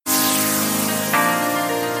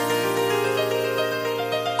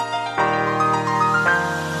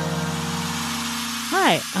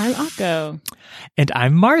Hi, I'm Akko. And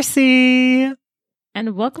I'm Marcy.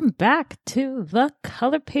 And welcome back to the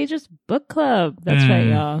Color Pages Book Club. That's right,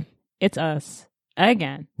 y'all. It's us.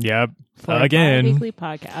 Again. Yep. For a bi-weekly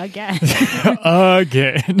podcast. Again.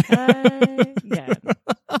 Again.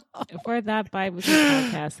 For that bi-weekly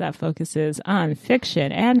podcast that focuses on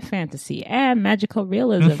fiction and fantasy and magical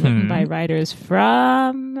realism written by writers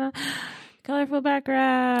from colorful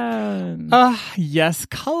backgrounds. Yes,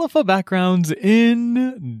 colorful backgrounds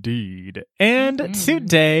indeed. And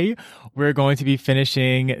today we're going to be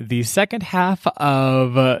finishing the second half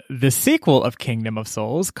of the sequel of Kingdom of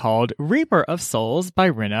Souls called Reaper of Souls by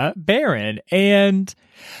Rina Barron. And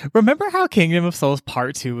remember how Kingdom of Souls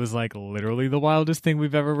Part 2 was like literally the wildest thing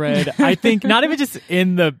we've ever read? I think not even just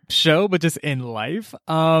in the show, but just in life.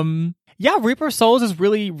 Yeah, Reaper of Souls is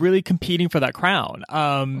really, really competing for that crown.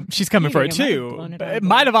 She's coming for it too. It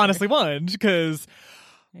might have honestly won because,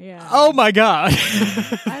 oh my God.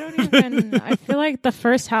 I feel like the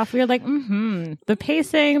first half we were like, the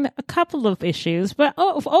pacing, a couple of issues, but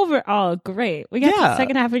overall, great. We got to the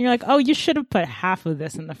second half and you're like, oh, you should have put half of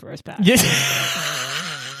this in the first half.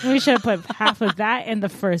 We should have put half of that in the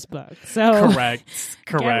first book. So correct.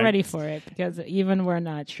 Get ready for it because even we're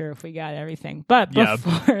not sure if we got everything. But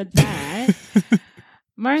before that,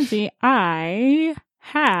 Marcy, I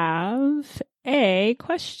have a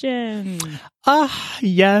question.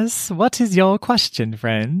 Yes. What is your question,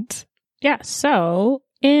 friend? Yeah. So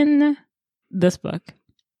in this book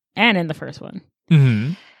and in the first one,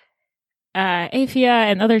 Aphia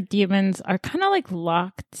and other demons are kind of like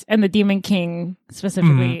locked, and the Demon King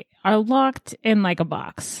specifically are locked in like a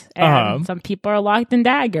box. And some people are locked in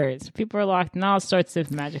daggers. People are locked in all sorts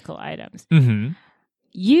of magical items.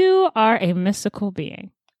 You are a mystical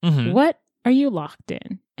being. What are you locked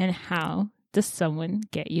in, and how does someone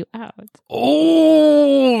get you out?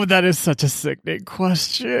 Oh, that is such a sickening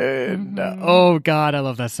question. Oh God, I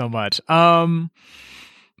love that so much.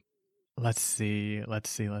 Let's see.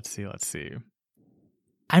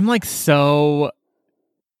 I'm like, so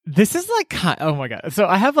this is like, oh my God. So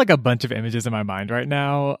I have like a bunch of images in my mind right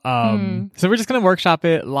now. So we're just going to workshop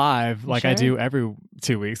it live like I do every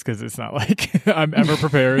 2 weeks because it's not like I'm ever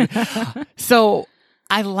prepared. So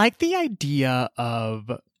I like the idea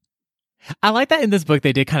of, I like that in this book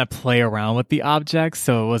they did kind of play around with the objects,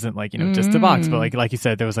 so it wasn't like, just a box, but like you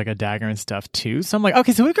said, there was like a dagger and stuff too. So I'm like,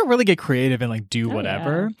 okay, so we could really get creative and like do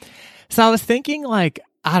whatever. Yeah. So I was thinking like,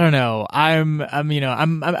 I don't know,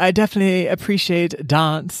 I definitely appreciate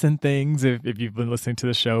dance and things. If you've been listening to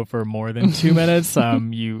the show for more than 2 minutes,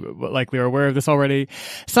 you likely are aware of this already.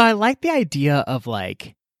 So I like the idea of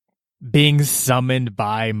like being summoned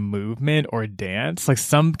by movement or dance, like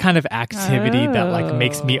some kind of activity that like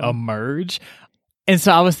makes me emerge. And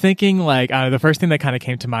so I was thinking like, the first thing that kind of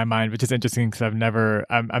came to my mind, which is interesting because I'm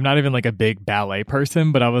not even like a big ballet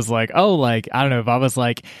person, but I was like, oh, like, I don't know, if I was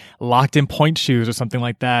like locked in point shoes or something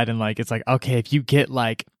like that. And like, it's like, okay, if you get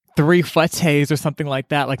like 3 fouettes or something like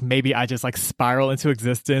that, like maybe I just like spiral into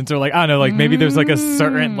existence, or like, I don't know, like maybe there's like a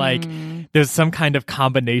certain like, there's some kind of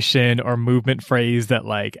combination or movement phrase that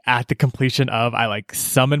like at the completion of I like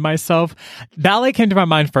summon myself. Ballet came to my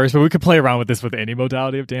mind first, but we could play around with this with any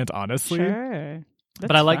modality of dance, honestly. Sure. That's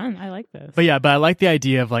but I like fun. I like this. But I like the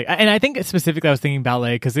idea of like, and I think specifically I was thinking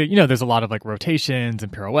ballet because there's a lot of like rotations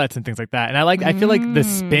and pirouettes and things like that, and I feel like the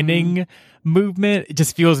spinning movement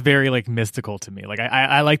just feels very like mystical to me. Like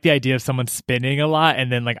I like the idea of someone spinning a lot,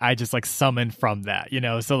 and then like I just like summon from that,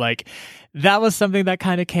 so like that was something that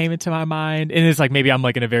kind of came into my mind. And it's like maybe I'm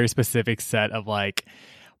like in a very specific set of like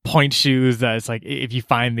point shoes that it's like if you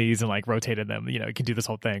find these and like rotated them, you can do this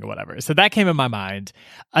whole thing or whatever. So that came in my mind.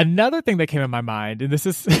 Another thing that came in my mind, and this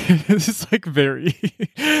is like very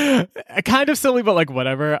kind of silly, but like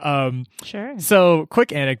whatever. Sure. So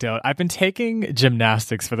quick anecdote. I've been taking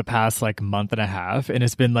gymnastics for the past like month and a half, and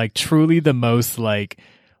it's been like truly the most like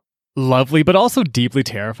lovely but also deeply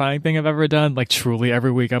terrifying thing I've ever done. Like truly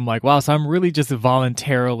every week I'm like, wow, so I'm really just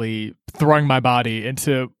voluntarily throwing my body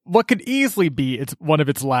into what could easily be one of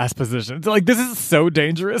its last positions. Like this is so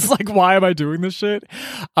dangerous. Like why am I doing this shit?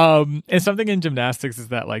 And something in gymnastics is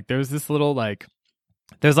that like there's this little like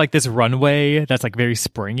there's like this runway that's like very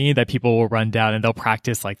springy that people will run down and they'll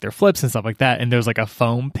practice like their flips and stuff like that. And there's like a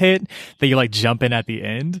foam pit that you like jump in at the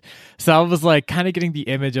end. So I was like kind of getting the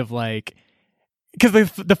image of like,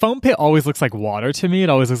 because the foam pit always looks like water to me. It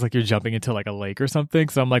always looks like you're jumping into like a lake or something.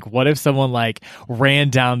 So I'm like, what if someone like ran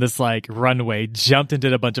down this like runway, jumped and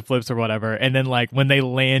did a bunch of flips or whatever, and then like when they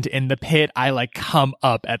land in the pit, I like come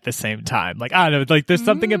up at the same time. Like I don't know, like there's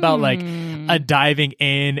something about like a diving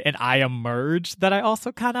in and I emerge that I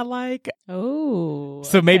also kind of like. Oh,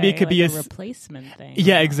 so maybe it could be a replacement thing.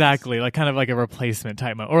 Yeah, exactly. Like kind of like a replacement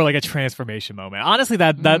type moment or like a transformation moment. Honestly,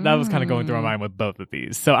 that was kind of going through my mind with both of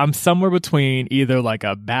these. So I'm somewhere between either like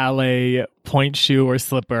a ballet point shoe or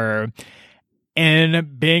slipper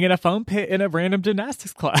and being in a foam pit in a random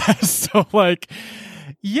gymnastics class. So like,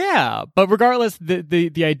 yeah, but regardless,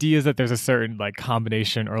 the idea is that there's a certain like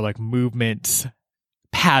combination or like movement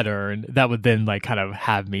pattern that would then like kind of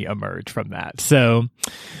have me emerge from that. So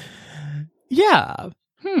yeah.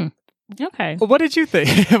 Okay. What did you think?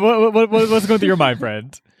 What's going through your mind,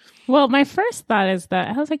 friend? Well, my first thought is that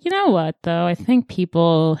I was like, you know what, though? I think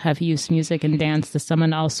people have used music and dance to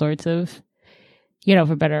summon all sorts of, you know,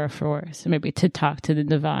 for better or for worse, maybe to talk to the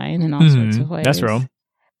divine in all sorts of ways. That's real.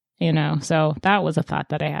 You know, so that was a thought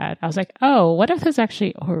that I had. I was like, oh, what if this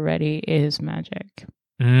actually already is magic?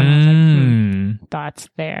 And I was like, thoughts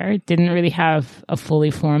there. Didn't really have a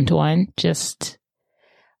fully formed one, just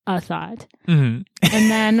a thought. And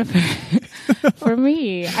then for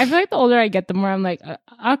me, I feel like the older I get, the more I'm like,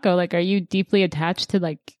 Akko, like, are you deeply attached to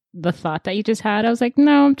like the thought that you just had? I was like,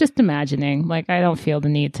 no, I'm just imagining. Like, I don't feel the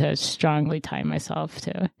need to strongly tie myself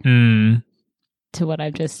to what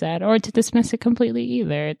I've just said or to dismiss it completely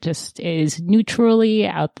either. It just is neutrally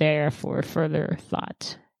out there for further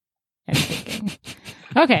thought and thinking.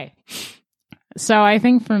 Okay. So I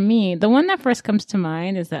think for me, the one that first comes to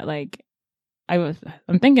mind is that like I'm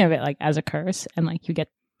thinking of it like as a curse and like you get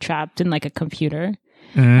trapped in like a computer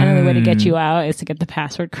and the only way to get you out is to get the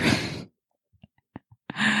password correct.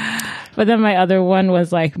 But then my other one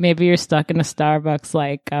was like maybe you're stuck in a Starbucks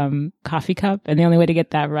like coffee cup and the only way to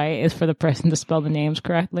get that right is for the person to spell the names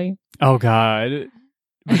correctly. Oh God.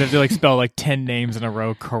 But if they like spell like 10 names in a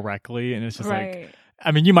row correctly and it's just like,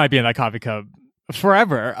 I mean, you might be in that coffee cup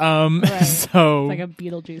forever. So it's like a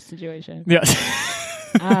Beetlejuice situation. Yeah.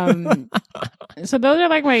 So those are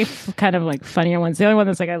like my kind of like funnier ones. The other one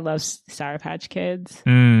that's like I love Sour Patch Kids,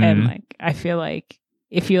 and like I feel like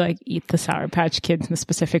if you like eat the Sour Patch Kids in a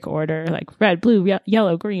specific order, like red, blue,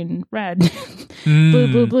 yellow, green, red,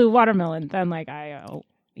 blue, watermelon, then like I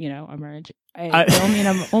emerge.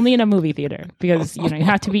 Only in a movie theater because you know you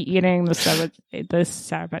have to be eating the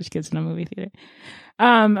Sour Patch Kids in a movie theater.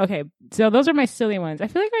 Okay, so those are my silly ones. I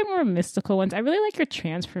feel like my more mystical ones. I really like your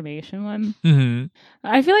transformation one.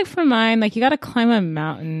 I feel like for mine, like you got to climb a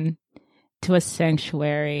mountain to a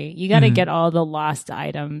sanctuary. You got to get all the lost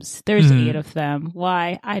items. There's 8 of them.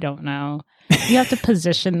 Why? I don't know. You have to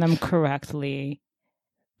position them correctly.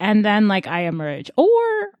 And then like I emerge. Or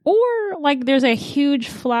like there's a huge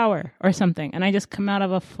flower or something and I just come out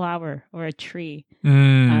of a flower or a tree.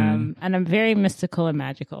 And I'm very mystical and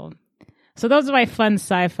magical. So those are my fun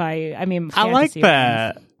sci-fi. I mean, I like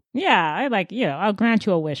that. Ones. Yeah, I like. I'll grant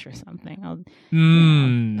you a wish or something.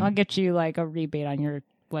 I'll get you like a rebate on your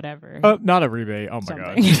whatever. Oh, not a rebate. Oh my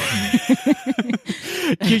god.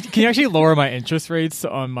 Can you actually lower my interest rates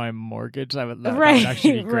on my mortgage? That would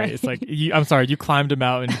actually be great. It's like I'm sorry, you climbed a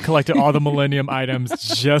mountain, collected all the Millennium items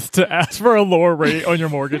just to ask for a lower rate on your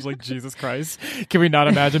mortgage. Like Jesus Christ, can we not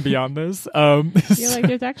imagine beyond this? Like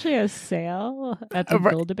there's actually a sale at the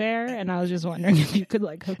Build-A-Bear, and I was just wondering if you could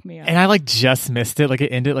like hook me up. And I like just missed it. Like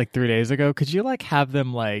it ended like 3 days ago. Could you like have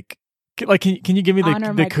them like can you give me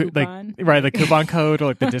the coupon code or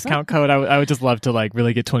like the discount code? I would just love to like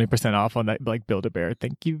really get 20% off on that like Build-A-Bear.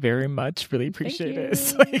 Thank you very much. Really appreciate it.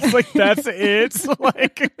 It's like that's it. It's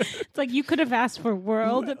like you could have asked for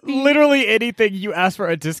literally anything. You asked for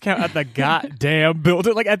a discount at the goddamn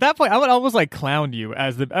Build-A. Like at that point, I would almost like clown you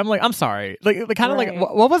as I'm like I'm sorry. Like kind of like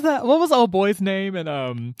what was that? What was old boy's name?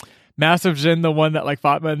 And Master Jin, the one that like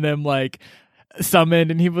Fatma and them like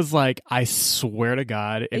summoned, and he was like, I swear to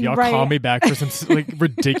God, if y'all call me back for some like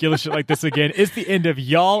ridiculous shit like this again, it's the end of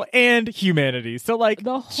y'all and humanity. So like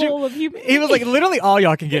the whole of humanity. He was like, literally all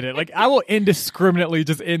y'all can get it. Like I will indiscriminately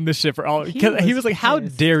just end this shit for all. Because he was like, how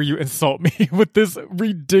dare you insult me with this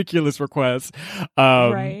ridiculous request? No,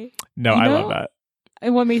 I love that.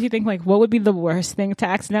 And what makes you think like what would be the worst thing to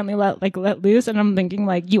accidentally let loose? And I'm thinking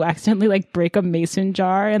like you accidentally like break a mason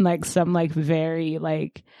jar in like some like very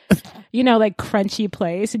like like crunchy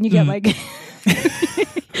place, and you get like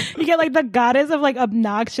you get like the goddess of like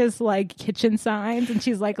obnoxious like kitchen signs, and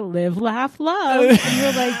she's like live, laugh, love, and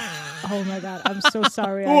you're like, oh my god, I'm so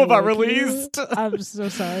sorry. Who have I released? I'm so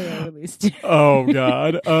sorry I released you. Oh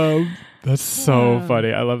god, that's so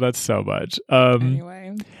funny. I love that so much.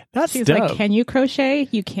 Anyway. She's dope. Like, can you crochet?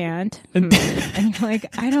 You can't. And you're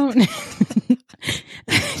like, I don't.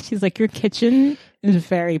 She's like, your kitchen is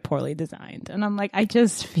very poorly designed. And I'm like, I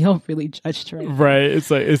just feel really judged right now. Right.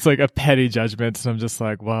 It's like a petty judgment. So I'm just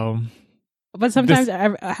like, well, But sometimes,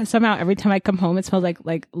 somehow, every time I come home, it smells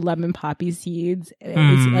like lemon poppy seeds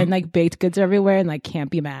and like baked goods everywhere, and like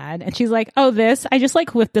can't be mad. And she's like, "Oh, this? I just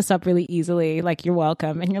like whipped this up really easily. Like, you're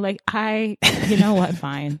welcome." And you're like, you know what?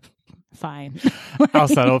 Fine. I'll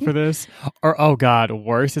settle for this. Or, oh God,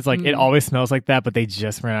 worse. It's like, it always smells like that, but they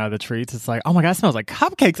just ran out of the treats. It's like, oh my God, it smells like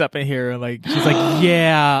cupcakes up in here. Like, she's like,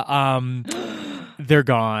 yeah, they're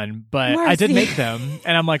gone, but Marcy. I did make them.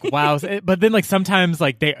 And I'm like, wow. But then like sometimes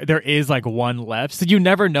like there is like one left. So you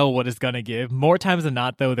never know what it's going to give. More times than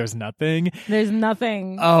not though, there's nothing. There's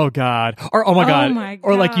nothing. Oh God. Or, oh my God. My God.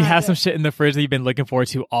 Or like you have some shit in the fridge that you've been looking forward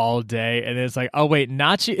to all day. And it's like, oh wait,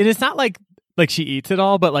 not you. And it's not like she eats it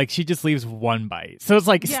all, but like she just leaves one bite. So it's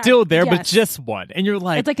like still there, but just one. And you're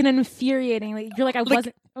like, it's like an infuriating, like you're like, I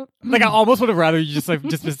wasn't. Like I almost would have rather you just like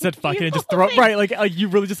just said fuck it and just throw it right. Like you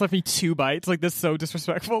really just left me 2 bites. Like this is so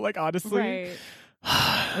disrespectful. Like honestly. Right.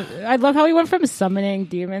 I love how we went from summoning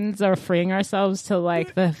demons or freeing ourselves to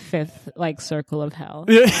like the 5th like circle of hell.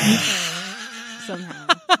 Somehow.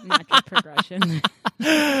 Natural progression.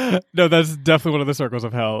 No, that's definitely one of the circles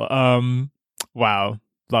of hell. Wow.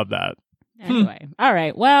 Love that. Anyway, all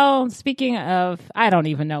right. Well, speaking of, I don't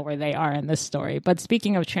even know where they are in this story, but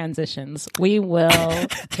speaking of transitions, we will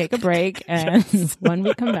take a break, and when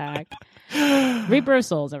we come back, Reaper of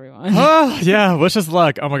Souls, everyone. Oh, yeah. Wish us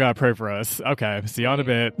luck. Oh my God, pray for us. Okay, see you in a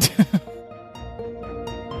bit.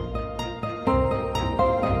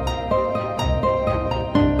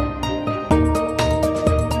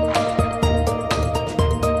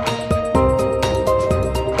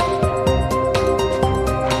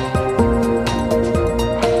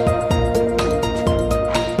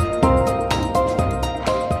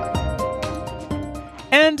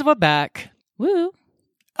 We're back. Woo.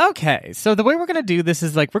 Okay, so the way we're gonna do this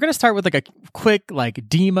is like we're gonna start with like a quick like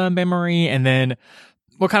Dima memory, and then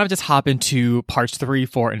we'll kind of just hop into parts 3,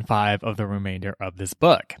 4, and 5 of the remainder of this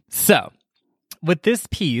book. So with this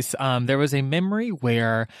piece, there was a memory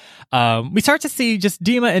where we start to see just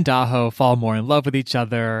Dima and Daho fall more in love with each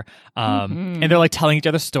other, and they're like telling each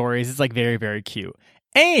other stories. It's like very, very cute.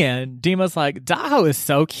 And Dima's like, Daho is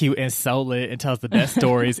so cute and so lit and tells the best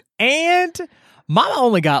stories, and Mama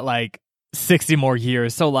only got like 60 more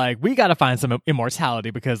years, so like we gotta find some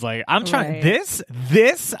immortality because like I'm trying this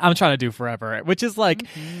I'm trying to do forever, which is like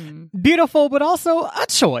beautiful but also a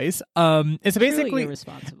choice. It's basically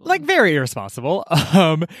irresponsible. Like very irresponsible.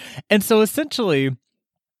 And so essentially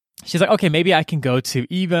she's like, okay, maybe I can go to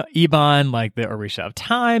Iban, like the Orisha of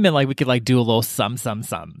time, and like we could like do a little some.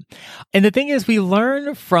 And the thing is, we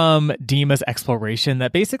learn from Dima's exploration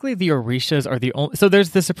that basically the Orishas are the only. So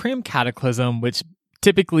there's the Supreme Cataclysm, which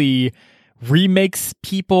typically remakes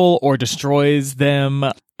people or destroys them.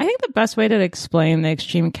 I think the best way to explain the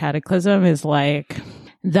Extreme Cataclysm is like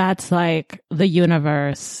that's like the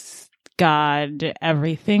universe, God,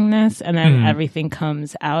 everythingness, and then everything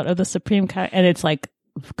comes out of the Supreme and it's like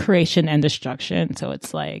creation and destruction. So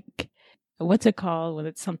it's like, what's it called when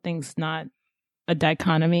it's something's not a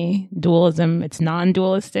dichotomy, dualism? It's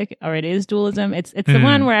non-dualistic, or it is dualism. It's the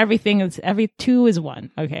one where every two is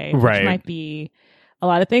one. Okay, right. Which might be a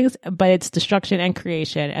lot of things, but it's destruction and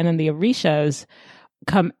creation. And then the Orishas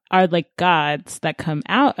are like gods that come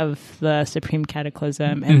out of the Supreme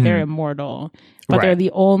Cataclysm, and they're immortal, but they're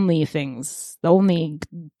the only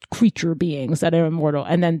creature beings that are immortal.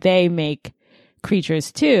 And then they make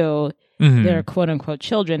creatures too. They're quote unquote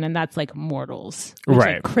children, and that's like mortals.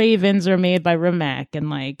 Right. Like Cravens are made by Ramek,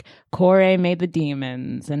 and like Kore made the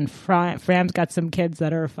demons, and Fram's got some kids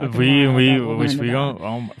that are fucking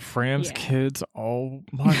Fram's kids. Oh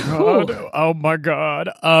my god. Oh my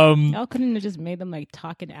god. Y'all couldn't have just made them like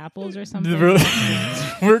talking apples or something.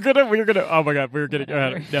 we're gonna oh my god, we're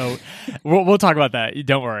gonna no. We'll talk about that.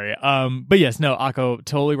 Don't worry. But yes, no, Akko,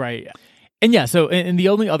 totally right. And yeah, so, and the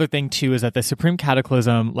only other thing too is that the Supreme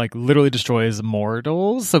Cataclysm, like, literally destroys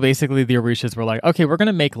mortals. So basically the Orishas were like, okay, we're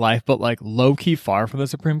gonna make life, but like low-key far from the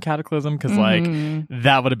Supreme Cataclysm, because like,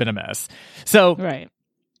 that would have been a mess. So,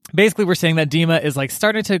 basically we're saying that Dima is like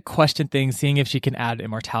starting to question things, seeing if she can add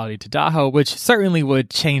immortality to Daho, which certainly would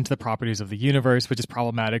change the properties of the universe, which is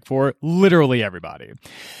problematic for literally everybody.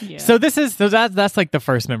 Yeah. So that's like the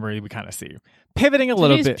first memory we kind of see. Pivoting a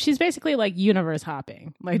little bit. She's basically like universe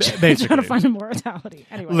hopping, like trying to find immortality.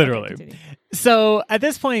 Anyway, literally. So at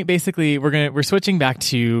this point, basically, we're switching back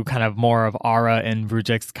to kind of more of Ara and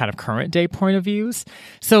Rujek's kind of current day point of views.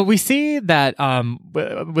 So we see that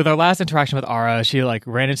with our last interaction with Ara, she like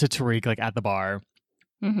ran into Tariq like at the bar.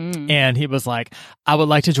 And he was like, I would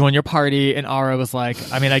like to join your party. And Ara was like,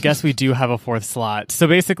 I mean, I guess we do have a fourth slot. So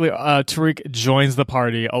basically, Tariq joins the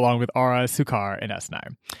party along with Ara, Sukar, and S9.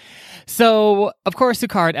 So, of course,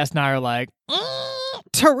 Sukar and S9 are like,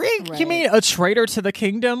 Tariq, right. You mean a traitor to the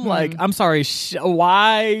kingdom? Like, I'm sorry,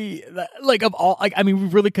 why? Like, of all, like, I mean, we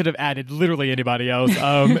really could have added literally anybody else.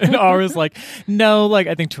 And Ara's like, no, like,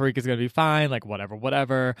 I think Tariq is going to be fine. Like,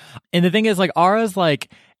 whatever. And the thing is, like, Ara's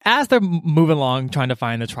like, as they're moving along trying to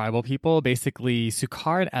find the tribal people, basically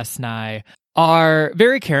Sukar and Esnai are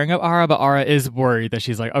very caring of Ara, but Ara is worried that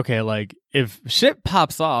she's like, okay, like if shit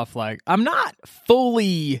pops off, like I'm not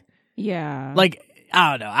fully, like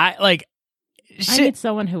I don't know, I need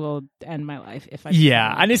someone who will end my life if I.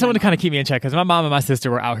 Yeah, I need someone to kind of keep me in check because my mom and my sister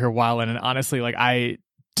were out here wilding, and honestly, like I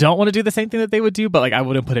don't want to do the same thing that they would do, but like I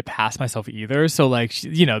wouldn't put it past myself either. So like,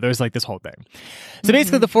 you know, there's like this whole thing. So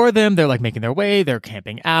basically the four of them, they're like making their way, they're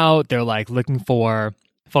camping out, they're like looking for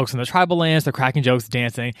folks in the tribal lands, they're cracking jokes,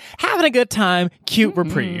 dancing, having a good time, cute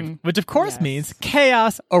reprieve, which of course means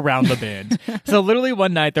chaos around the bend. So literally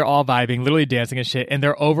one night they're all vibing, literally dancing and shit, and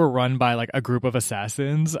they're overrun by like a group of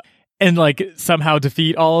assassins. And like somehow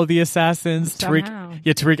defeat all of the assassins.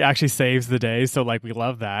 Tariq actually saves the day, so like we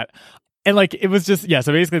love that. And like it was just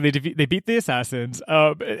so basically they beat the assassins.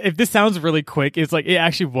 If this sounds really quick, it's like it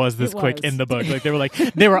actually was this quick in the book. Like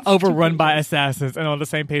they were overrun by assassins, and on the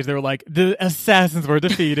same page they were like the assassins were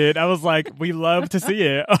defeated. I was like, we love to see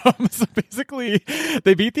it. So basically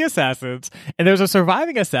they beat the assassins, and there's a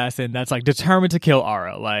surviving assassin that's like determined to kill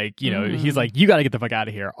Ara. Like, you know, he's like, you got to get the fuck out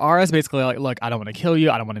of here. Ara's basically like, look, I don't want to kill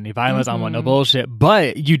you. I don't want any violence. I don't want no bullshit.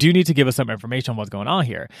 But you do need to give us some information on what's going on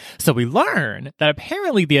here. So we learn that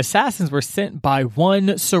apparently the assassins were sent by one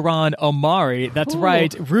Saran Omari. That's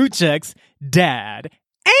right, Rujek's dad.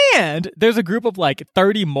 And there's a group of like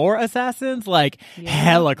 30 more assassins, like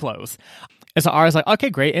hella close. And so Ara's like, okay,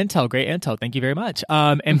 great intel. Thank you very much.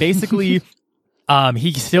 And basically,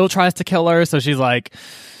 he still tries to kill her. So she's like,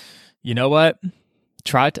 you know what?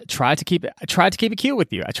 Try to keep it cute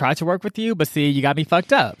with you. I tried to work with you, but see, you got me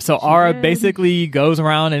fucked up. So Ara basically goes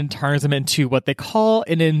around and turns him into what they call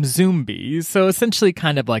an Mzumbi. So essentially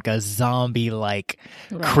kind of like a zombie-like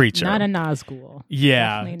creature. Not a Nazgul.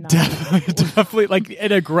 Yeah, definitely like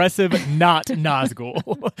an aggressive, not Nazgul.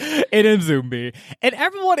 An Mzumbi. And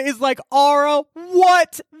everyone is like, Ara,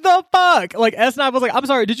 what the fuck? Like, S9 was like, I'm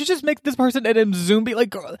sorry, did you just make this person an Mzumbi? Like,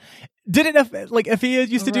 girl, didn't like Afia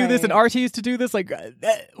used to do this and RT used to do this? Like,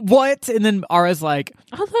 what? And then Ara's like,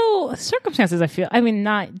 although circumstances,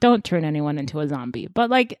 don't turn anyone into a zombie, but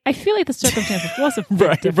like I feel like the circumstances was a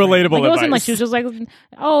bit different. Relatable. Like, it wasn't advice. Like she was just like,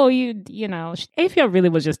 oh, you know, Afia really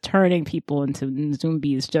was just turning people into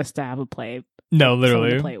zombies just to have a play. No,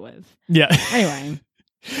 literally to play with. Yeah. Anyway.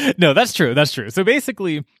 No, that's true. So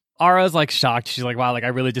basically, Ara's like shocked. She's like, wow, like I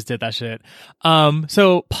really just did that shit.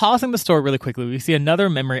 So pausing the story really quickly, we see another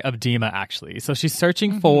memory of Dima actually. So she's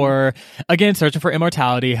searching for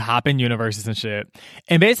immortality, hopping universes and shit.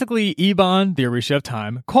 And basically, Ebon, the Orisha of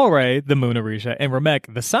time, Kore, the moon Orisha, and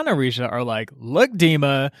Remek, the sun Orisha, are like, look,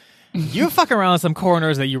 Dima, you fuck around with some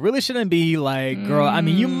corners that you really shouldn't be. Like, girl, I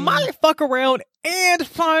mean, you might fuck around and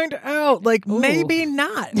find out. Like, maybe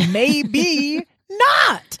not. Maybe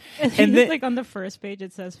not. And then, like on the first page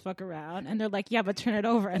it says fuck around, and they're like, yeah, but turn it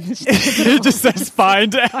over, and it just says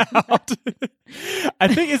find out. I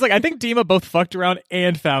think Dima both fucked around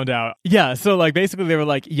and found out. Yeah, so like basically they were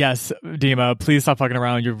like, yes, Dima, please stop fucking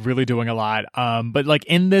around, you're really doing a lot. But like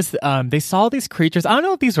in this they saw these creatures. I don't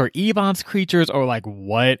know if these were Ebon's creatures or like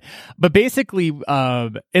what, but basically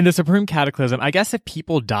in the Supreme Cataclysm, I guess if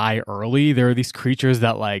people die early, there are these creatures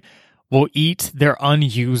that like will eat their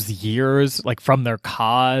unused years, like from their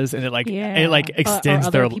cause, and it extends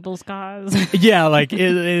or their people's cause. Yeah, like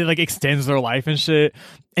it like extends their life and shit.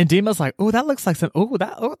 And Dima's like, oh, that looks like that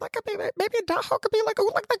could be maybe a Daho could be like,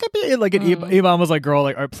 oh, like that could be like. And Ebon was like, girl,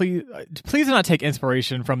 like, please do not take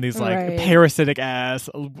inspiration from these like parasitic ass,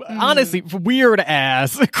 honestly weird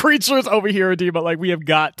ass creatures over here, Dima. Like, we have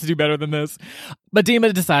got to do better than this. But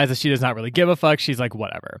Dima decides that she does not really give a fuck. She's like,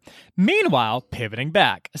 whatever. Meanwhile, pivoting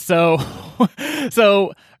back, so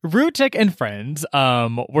Rutek and friends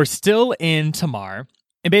were still in Tamar.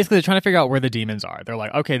 And basically, they're trying to figure out where the demons are. They're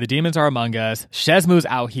like, okay, the demons are among us. Shezmu's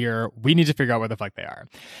out here. We need to figure out where the fuck they are.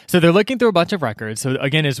 So they're looking through a bunch of records. So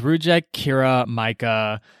again, it's Rujek, Kira,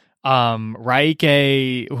 Micah,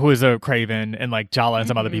 Raike, who is a Craven, and like Jala and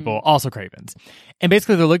some other people, also Cravens. And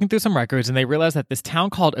basically they're looking through some records and they realize that this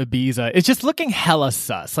town called Ibiza is just looking hella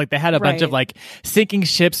sus. Like they had a bunch of like sinking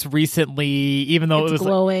ships recently, even though it was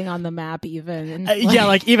glowing on the map even. Yeah,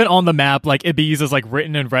 like even on the map, like Ibiza is like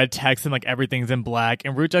written in red text and like everything's in black.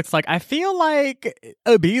 And Rujek's like, I feel like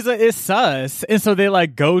Ibiza is sus. And so they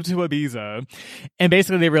like go to Ibiza and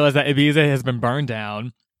basically they realize that Ibiza has been burned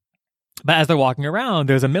down. But as they're walking around,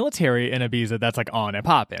 there's a military in Ibiza that's like on and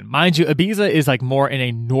popping. Mind you, Ibiza is like more in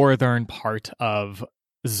a northern part of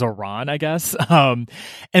Zoran, I guess. And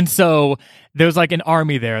so there's like an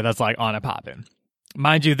army there that's like on and popping.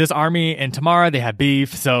 Mind you, this army and Tamara, they have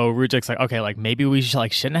beef. So Rujek's like, okay, like maybe we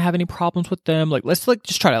shouldn't have any problems with them. Like let's like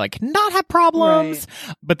just try to like not have problems.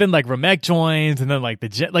 Right. But then like Remek joins, and then like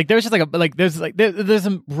there's just there's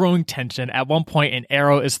some growing tension. At one point, an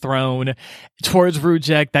arrow is thrown towards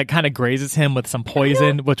Rujek that kind of grazes him with some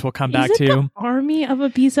poison, which we'll come back to. The army of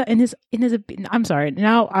Ibiza in his. I'm sorry.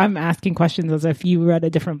 Now I'm asking questions as if you read a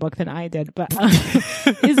different book than I did. But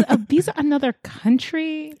is Ibiza another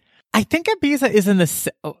country? I think Ibiza is in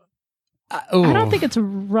the... I don't think it's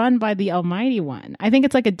run by the Almighty One. I think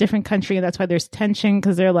it's like a different country, and that's why there's tension,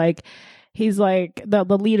 because they're like... He's like the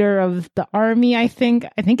leader of the army, I think.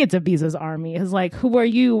 I think it's Ibiza's army. He's like, who are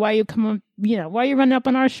you? Why you come... why are you running up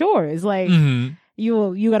on our shores? Like... Mm-hmm.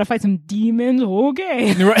 You got to fight some demons?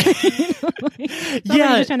 Okay. Right.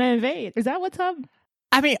 Just trying to invade. Is that what's up?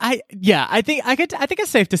 I mean, I think it's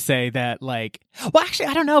safe to say that, like... Well, actually,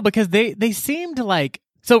 I don't know, because they seemed like...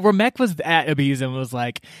 So Remek was at Ibiza and was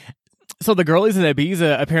like, so the girlies in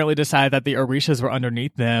Ibiza apparently decided that the Orishas were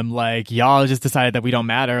underneath them. Like, y'all just decided that we don't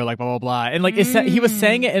matter, like, blah, blah, blah. And, like, he was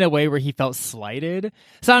saying it in a way where he felt slighted.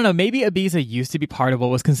 So, I don't know, maybe Ibiza used to be part of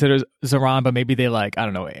what was considered Zoran, but maybe they, like, I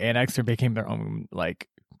don't know, annexed or became their own, like,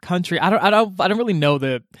 country. I don't really know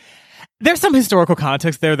there's some historical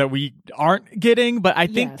context there that we aren't getting, but I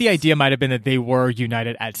think the idea might have been that they were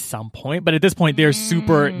united at some point. But at this point, they're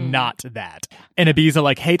super not that. And Ibiza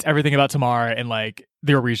like hates everything about Tamara and like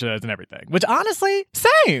the Orishas and everything, which honestly,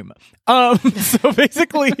 same. So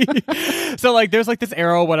basically, so like there's like this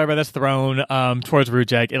arrow, whatever, that's thrown towards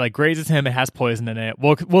Rujek. It like grazes him. It has poison in it.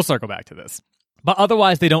 We'll circle back to this. But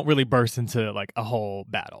otherwise, they don't really burst into like a whole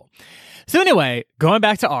battle. So anyway, going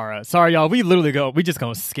back to Ara. Sorry, y'all. We just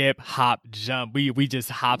gonna skip, hop, jump. We just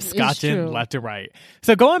hopscotching left to right.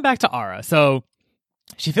 So going back to Ara. So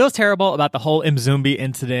she feels terrible about the whole Mzumbi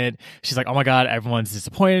incident. She's like, oh my God, everyone's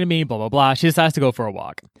disappointed in me, blah, blah, blah. She decides to go for a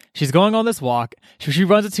walk. She's going on this walk. She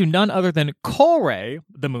runs into none other than Kore,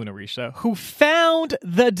 the Moon Orisha, who found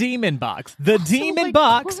the demon box. The demon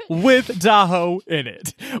box with Daho in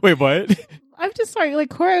it. Wait, what? I'm just sorry. Like,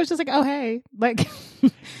 Kore was just like, oh, hey. Like...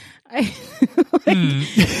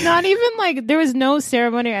 Not even like there was no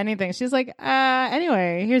ceremony or anything. She's like,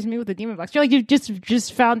 anyway, here's me with the demon box. You're like, you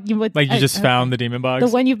just found found the demon box, the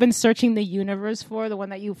one you've been searching the universe for, the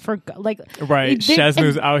one that you forgot. Like, right?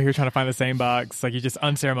 Shazmu's out here trying to find the same box. Like, you just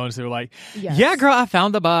unceremoniously were like, yeah, girl, I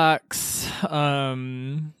found the box.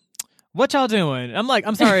 What y'all doing? I'm like,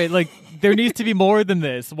 I'm sorry, like there needs to be more than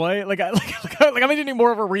this. What? Like I'm needing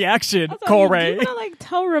more of a reaction, Kore. You want to like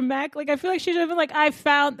tell Remek? Like I feel like she should have been like, I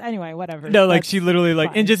found anyway, whatever. No, like she literally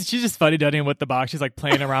like, and she's just funny dudding with the box. She's like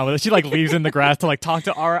playing around with it. She like leaves in the grass to like talk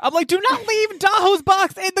to Ara. I'm like, do not leave Daho's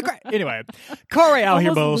box in the grass. Anyway, Kore out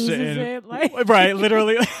here bullshitting. Right,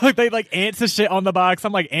 literally, like they like ants the shit on the box.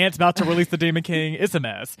 I'm like, ants about to release the Demon King. It's a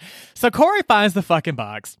mess. So Kore finds the fucking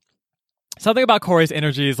box. Something about Kore's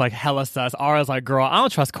energy is like hella sus. Ara's like, girl, I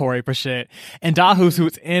don't trust Kore for shit. And Daho's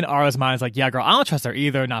who's in Ara's mind is like, yeah, girl, I don't trust her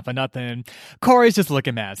either, not for nothing. Kore's just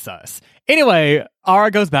looking mad sus. Anyway, Ara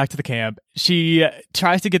goes back to the camp. She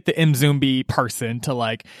tries to get the Mzumbi person to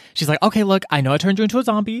like, she's like, okay, look, I know I turned you into a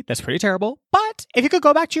zombie. That's pretty terrible. But if you could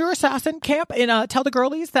go back to your assassin camp and tell the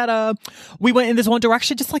girlies that we went in this one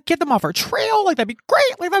direction, just like get them off our trail. Like that'd be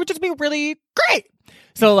great. Like that would just be really great.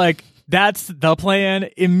 So like, that's the plan.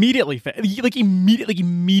 Immediately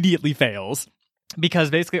fails because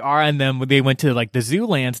basically Ara and them, they went to like the zoo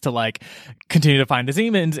lands to like continue to find the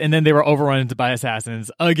demons, and then they were overrun by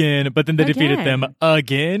assassins again. But then they defeated them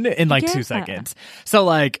again in like 2 seconds. So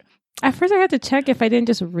like. At first, I had to check if I didn't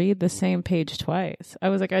just read the same page twice. I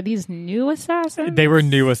was like, are these new assassins? They were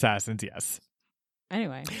new assassins, yes.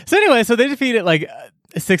 Anyway, so they defeated like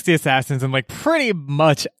 60 assassins and like pretty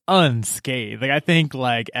much unscathed. Like I think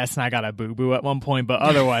like S and I got a boo-boo at one point, but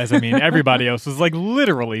otherwise, I mean, everybody else was like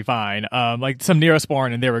literally fine. Like some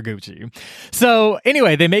Neosporin and they were Gucci. So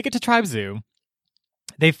anyway, they make it to Tribe Zoo.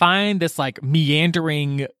 They find this like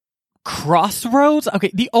meandering crossroads.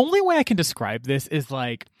 Okay, the only way I can describe this is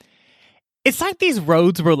like it's like these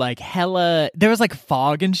roads were like hella, there was like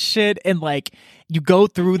fog and shit, and like you go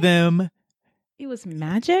through them. It was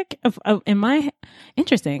magic.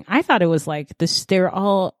 Interesting. I thought it was like this.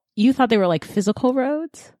 You thought they were like physical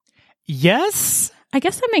roads? Yes. I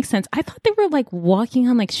guess that makes sense. I thought they were like walking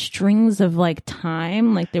on like strings of like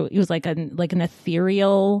time. Like it was like an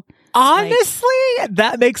ethereal. Honestly,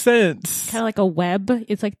 that makes sense. Kind of like a web.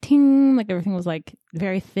 It's like ting, like everything was like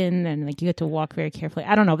very thin and like you get to walk very carefully.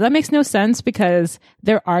 I don't know, but that makes no sense because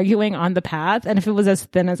they're arguing on the path. And if it was as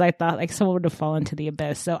thin as I thought, like someone would have fallen to the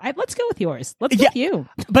abyss. So let's go with yours. Let's go with you.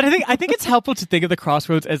 But I think it's helpful to think of the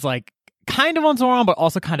crossroads as like kind of on Zoran, but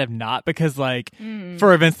also kind of not, because like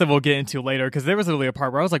for events that we'll get into later, because there was literally a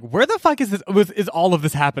part where I was like, where the fuck is this? Is all of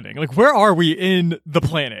this happening? Like, where are we in the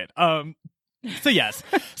planet? So yes.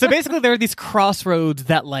 So basically there are these crossroads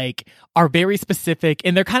that like are very specific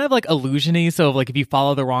and they're kind of like illusion-y. So like if you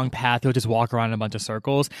follow the wrong path, you'll just walk around in a bunch of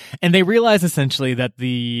circles. And they realize essentially that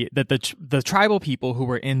the tribal people who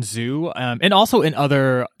were in Zoo, and also in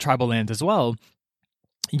other tribal lands as well,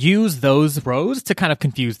 use those roads to kind of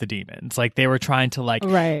confuse the demons. Like they were trying to like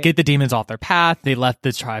get the demons off their path. They left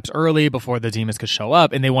the tribes early before the demons could show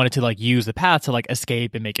up, and they wanted to like use the path to like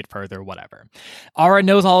escape and make it further, whatever. Aura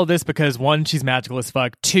knows all of this because 1, she's magical as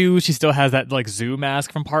fuck. 2, she still has that like Zoo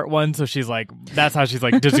mask from part 1, so she's like, that's how she's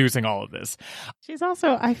like deducing all of this. She's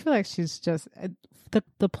also, I feel like she's just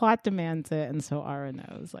the plot demands it, and so Aura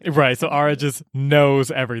knows. Like, right, so Aura just knows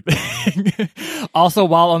everything. Also,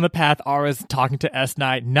 while on the path, Aura's talking to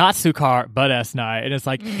S-Night, not Sukar, but S-Night, and it's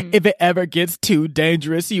like, if it ever gets too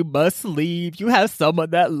dangerous, you must leave. You have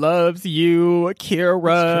someone that loves you,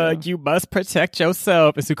 Kira. You must protect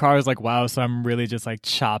yourself. And Sukar is like, wow, so I'm really just like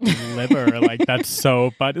chopped liver. Like, that's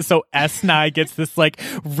so fun. So S-Night gets this like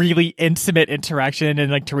really intimate interaction,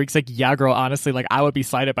 and like Tariq's like, yeah, girl, honestly, like I would be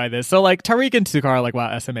slighted by this. So like Tariq and Sukar are like,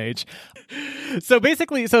 wow, SMH. So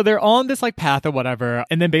basically, so they're on this like path or whatever,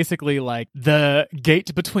 and then basically like the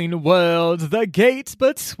gate between worlds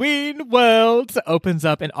opens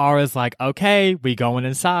up, and Aura's like, okay, we going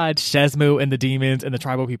inside. Shezmu and the demons and the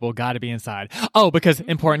tribal people gotta be inside. Oh, because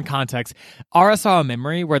important context, Aura saw a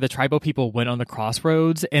memory where the tribal people went on the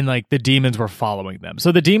crossroads and like the demons were following them.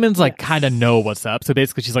 So the demons like kind of know what's up. So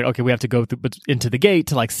basically she's like, okay, we have to go into the gate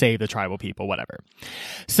to like save the tribal people, whatever.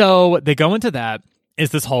 So they go into that. Is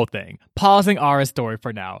this whole thing. Pausing Aura's story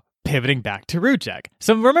for now. Pivoting back to Rujek.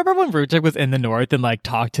 So remember when Rujek was in the north and like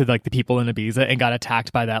talked to like the people in Ibiza and got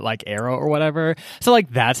attacked by that like arrow or whatever? So like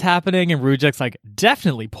that's happening, and Rujek's like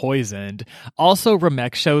definitely poisoned. Also,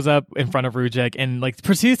 Ramek shows up in front of Rujek and like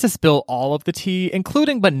proceeds to spill all of the tea,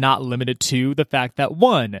 including but not limited to the fact that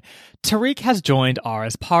 1, Tariq has joined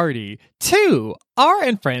Aura's party. 2, Aura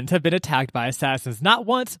and friends have been attacked by assassins not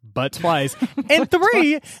once, but twice. And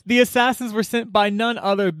 3, the assassins were sent by none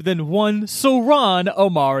other than one Zoran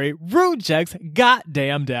Omari, Rujek's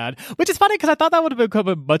goddamn dad. Which is funny because I thought that would have become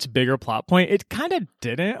a much bigger plot point. It kind of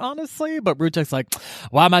didn't, honestly, but Rujek's like,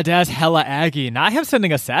 wow, my dad's hella aggy. Not him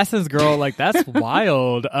sending assassins, girl. Like, that's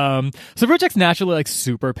wild. So Rujek's naturally like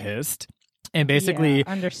super pissed. And basically,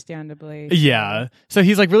 understandably. Yeah. So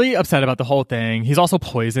he's like really upset about the whole thing. He's also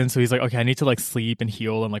poisoned. So he's like, okay, I need to like sleep and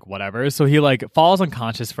heal and like whatever. So he like falls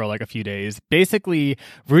unconscious for like a few days. Basically,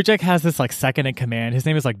 Rujek has this like second in command. His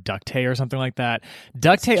name is like Ducte or something like that.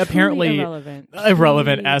 Ducte apparently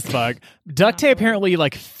irrelevant as fuck. Ducte apparently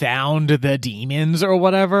like found the demons or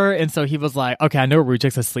whatever. And so he was like, okay, I know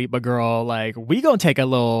Rujek's asleep, but girl, like we gonna take a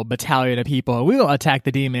little battalion of people and we gonna attack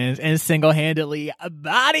the demons and single-handedly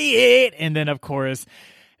body it. And then of course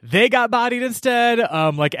they got bodied instead.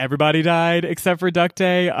 Like everybody died except for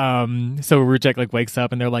Ducte. So Rujek like wakes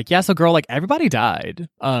up and they're like, yeah, so girl, like everybody died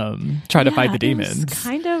trying to fight the demons.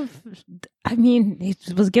 Kind of, I mean,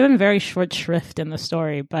 it was given very short shrift in the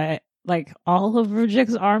story, but like all of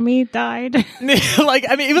Rujek's army died. Like,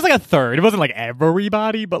 I mean, it was like a third. It wasn't like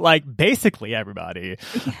everybody, but like basically everybody.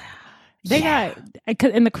 Yeah.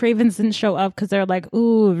 And the Cravens didn't show up because they're like,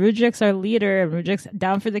 ooh, Rujek's our leader, and Rujek's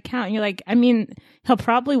down for the count. And you're like, I mean, he'll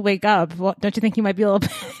probably wake up. Well, don't you think he might be a little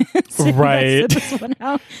bit right? This one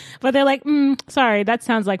out? But they're like, sorry, that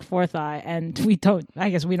sounds like forethought, and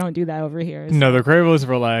I guess we don't do that over here. So. No, the Cravens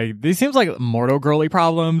were like, these seems like mortal girly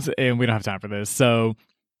problems, and we don't have time for this. So,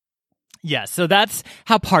 yeah, so that's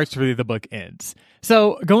how part 3 of the book ends.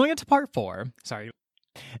 So going into part 4,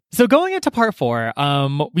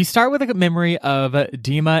 we start with a memory of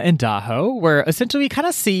Dima and Daho, where essentially we kind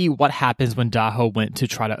of see what happens when Daho went to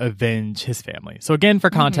try to avenge his family. So again, for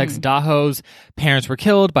context, Daho's parents were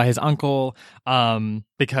killed by his uncle.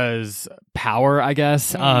 because power, I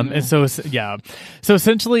guess. And so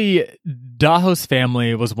essentially Daho's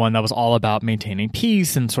family was one that was all about maintaining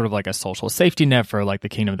peace and sort of like a social safety net for like the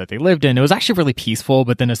kingdom that they lived in. It was actually really peaceful,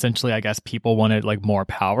 but then essentially I guess people wanted like more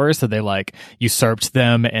power, so they like usurped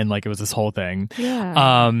them, and like it was this whole thing.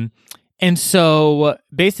 And so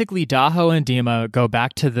basically Daho and Dima go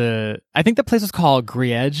back to I think the place was called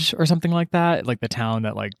Griege or something like that, like the town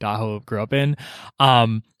that like Daho grew up in.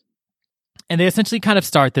 And they essentially kind of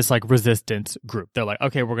start this like resistance group. They're like,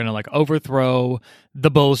 okay, we're going to like overthrow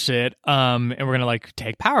the bullshit, and we're going to like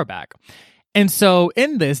take power back. And so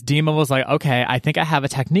in this, Dima was like, okay, I think I have a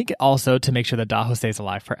technique also to make sure that Daho stays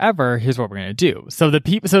alive forever. Here's what we're going to do. So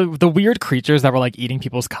the weird creatures that were like eating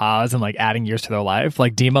people's cause and like adding years to their life,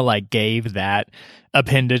 like Dima like gave that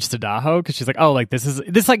appendage to Daho because she's like, oh, like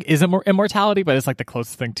this like isn't more immortality, but it's like the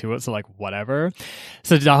closest thing to it. So like whatever.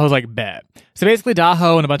 So Daho's like, bet. So basically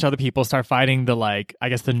Daho and a bunch of other people start fighting the like, I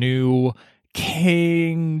guess the new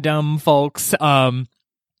kingdom folks.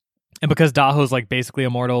 And because Daho's like basically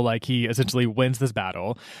immortal, like he essentially wins this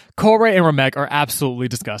battle. Korra and Remek are absolutely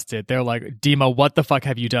disgusted. They're like, Dima, what the fuck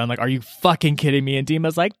have you done? Like, are you fucking kidding me? And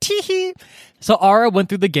Dima's like, tee-hee. So Ara went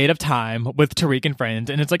through the gate of time with Tariq and friends,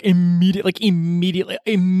 and it's like immediately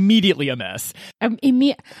a mess.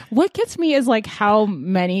 What gets me is like how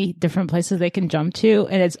many different places they can jump to,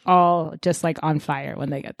 and it's all just like on fire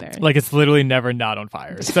when they get there. Like it's literally never not on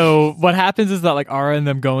fire. So what happens is that like Ara and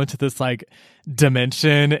them go into this like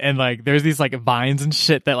dimension, and like there's these like vines and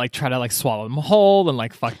shit that like try to like swallow them whole and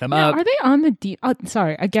like fuck them up. Are they on the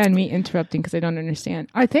sorry, again, me interrupting because I don't understand.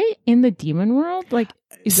 Are they in the demon world? Like,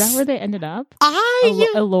 is that where they ended up?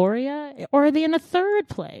 Eloria? Or are they in a third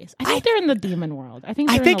place? I think they're in the demon world. I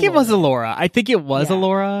think it was Elora. I think it was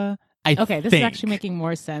Elora. This is actually making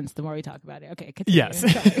more sense the more we talk about it. Okay, continue. Yes.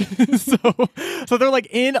 So they're like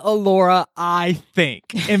in Elora, I think.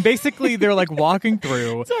 And basically they're like walking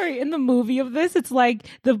through. Sorry, in the movie of this, it's like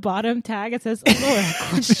the bottom tag, it says Elora,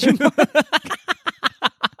 question mark.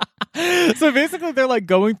 So basically they're like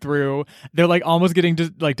going through, they're like almost getting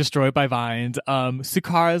destroyed by vines.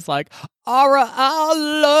 Sukara's like, Ara, I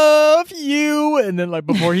love you. And then like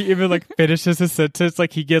before he even like finishes his sentence,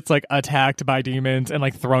 like he gets like attacked by demons and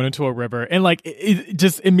like thrown into a river, and like it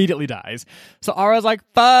just immediately dies. So Ara's like,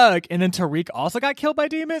 fuck. And then Tariq also got killed by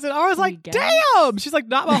demons, and Ara's like, damn. She's like,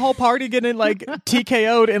 not my whole party getting like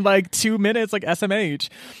TKO'd in like 2 minutes, like SMH.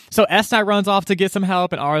 So S9 runs off to get some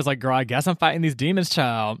help, and Ara's like, girl, I guess I'm fighting these demons,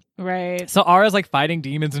 child. Right. So Ara's like fighting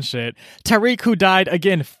demons and shit. Tariq, who died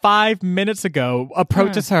again 5 minutes ago,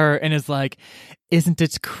 approaches her and is like, isn't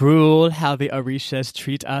it cruel how the Orishas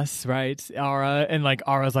treat us, right, Ara? And like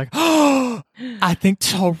Ara's like, oh, I think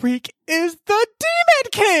Tariq is the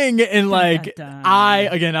Demon King. And like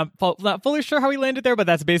I'm not fully sure how he landed there, but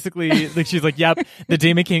that's basically like she's like, yep, the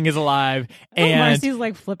Demon King is alive. And Marcy's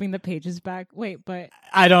like flipping the pages back. Wait, but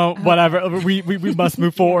I don't. Whatever. We must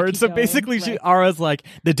move forward. So basically, Ara's like,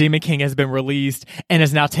 the Demon King has been released and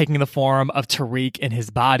is now taking the form of Tariq in his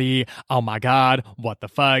body. Oh my god, what the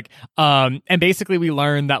fuck? And basically, we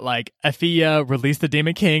learn that like Athia released the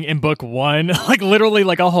Demon King in book 1, like literally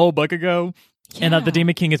like a whole book ago, and that the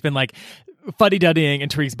Demon King has been like fuddy-duddying in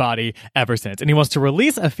Tariq's body ever since. And he wants to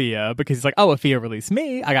release Athia because he's like, oh, Athia released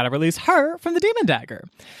me. I gotta release her from the Demon Dagger.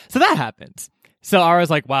 So that happens. So Ara's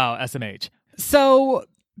like, wow, SMH. So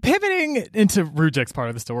pivoting into Rujek's part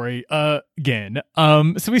of the story again,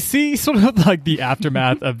 so we see sort of like the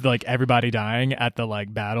aftermath of like everybody dying at the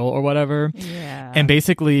like battle or whatever. Yeah. And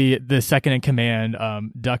basically the second in command,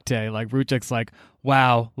 Dukte, like Rujek's like,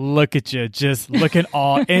 wow, look at you, just looking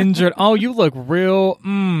all injured. Oh, you look real.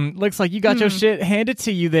 Looks like you got your shit handed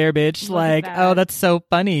to you there, bitch. Look like, at that. oh, that's so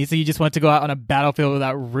funny. So you just want to go out on a battlefield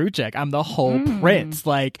without Rujek. I'm the whole prince.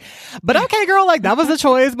 Like, but okay, girl, like that was the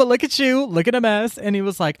choice. But look at you, looking a mess. And he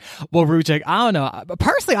was like, well, Rujek, I don't know.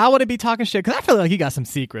 Personally, I wouldn't be talking shit because I feel like he got some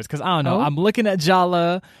secrets. Because I don't know. I'm looking at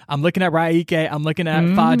Jala. I'm looking at Raike. I'm looking at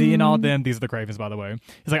Fadi and all them. These are the Cravens, by the way.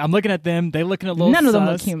 He's like, I'm looking at them. They looking a little None of them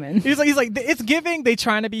sus. look human. He's like, it's giving. They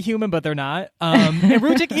trying to be human, but they're not. And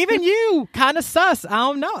Rujek, even you, kind of sus. I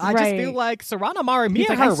don't know. I just feel like Sarana Mari, me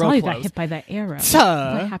and her I saw real you close. got hit by that arrow.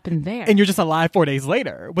 What happened there? And you're just alive 4 days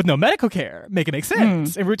later with no medical care. Make it make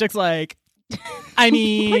sense. And Rujek's like, I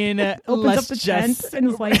mean, opens up the tent and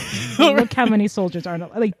is like, look how many soldiers are.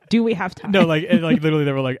 Like, do we have time? No, like literally,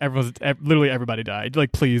 they were like, literally everybody died.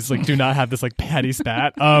 Like, please, like, do not have this like petty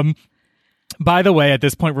spat. By the way, at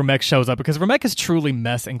this point, Remek shows up because Remek is truly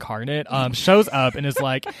mess incarnate. Shows up and is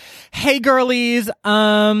like, "Hey, girlies,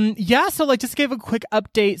 yeah. So like, just give a quick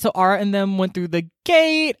update. So Ara and them went through the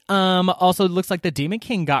gate. Also, it looks like the Demon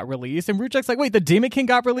King got released. And Rujek's like, wait, the Demon King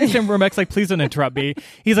got released? And Romek's like, please don't interrupt me.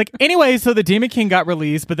 He's like, anyway, so the Demon King got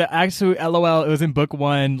released, but the actual LOL, it was in book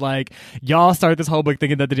 1. Like, y'all started this whole book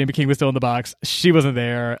thinking that the Demon King was still in the box. She wasn't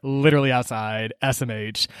there, literally outside,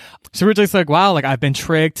 SMH. So Rujek's like, wow, like, I've been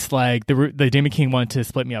tricked. Like, the Demon King wanted to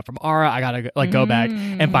split me up from Aura. I gotta, like, go back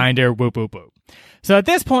and find her. Whoop, whoop, whoop. So at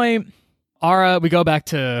this point, Aura, we go back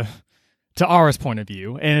to Aura's point of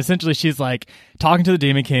view, and essentially she's like talking to the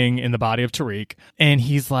Demon King in the body of Tariq, and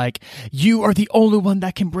he's like, you are the only one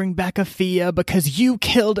that can bring back Afia because you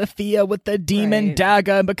killed Afia with the demon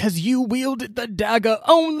dagger, and because you wielded the dagger,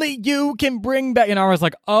 only you can bring back. And Aura's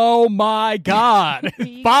like, oh my god.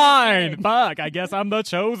 Fine, fuck, I guess I'm the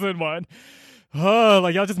chosen one.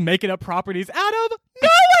 Like y'all just making up properties out of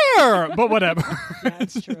nowhere, but whatever.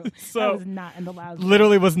 That's true. So that was not in the last.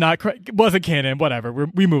 Literally wasn't canon. Whatever.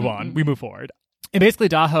 We move on. We move forward. And basically,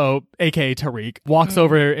 Daho, aka Tariq, walks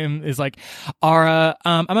over and is like, Aura,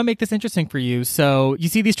 I'm gonna make this interesting for you. So you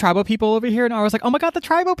see these tribal people over here? And Aura's like, oh my god, the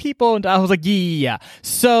tribal people. And Daho's like, yeah.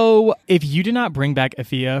 So if you do not bring back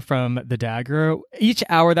Afia from the dagger, each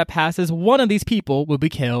hour that passes, one of these people will be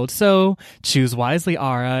killed. So choose wisely,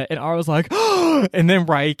 Aura. And Aura's like, oh. And then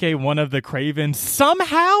Raike, one of the Cravens,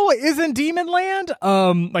 somehow is in Demon Land.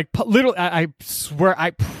 Literally, I swear,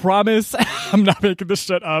 I promise, I'm not making this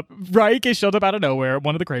shit up. Raike showed up out of nowhere,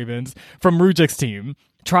 one of the Cravens from Rujek's team,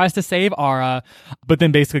 tries to save Aura, but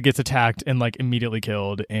then basically gets attacked and like immediately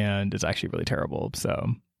killed, and it's actually really terrible.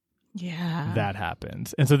 So yeah, that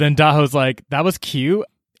happens. And so then Daho's like, that was cute.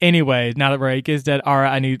 Anyway, now that Raike is dead,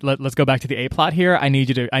 Aura, let's go back to the A plot here. I need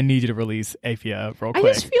you to release Afia real quick.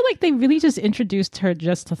 I just feel like they really just introduced her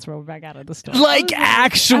just to throw her back out of the story. Like,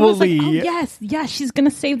 actually. Like, oh, yes, she's gonna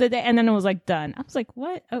save the day, and then it was like done. I was like,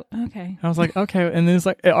 what? Oh, okay. I was like, okay, and then it's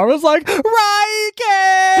like Aura was like, Raike,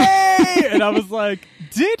 and I was like,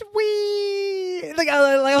 did we? Like,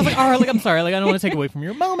 I was like, Aura, like, I'm sorry, like, I don't want to take away from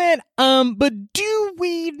your moment, but do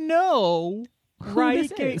we know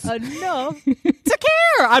Raike enough to care?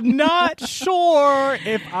 I'm not sure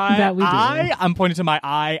if I'm pointing to my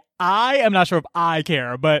eye. I am not sure if I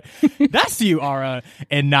care, but that's you, Aura,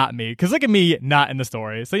 and not me. Because look at me, not in the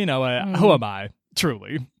story. So you know what? Who am I?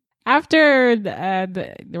 Truly. After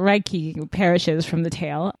the Raike perishes from the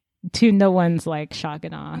tail, to no one's like shock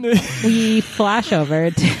and awe, we flash over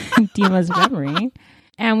to Dima's memory.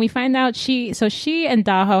 And we find out she and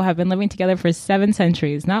Daho have been living together for 7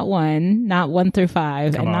 centuries. Not 1 through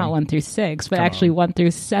 5, and not 1 through 6, but actually 1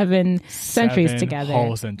 through 7 centuries together.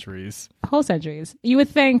 Whole centuries. You would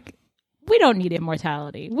think, we don't need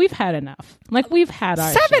immortality. We've had enough. Like, we've had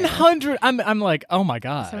our 700. I'm like, oh my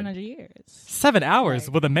god. 700 years. 7 hours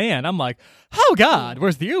with a man. I'm like, oh god,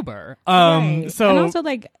 where's the Uber? So and also,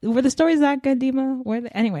 like, were the stories that good, Dima?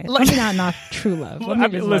 Anyway, let me not knock true love.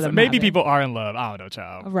 Listen, maybe people are in love. I don't know,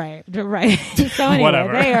 child. Right. So anyway,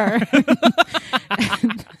 whatever. They are.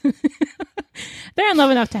 They're in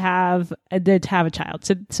love enough to have a child.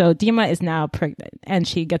 So Dima is now pregnant, and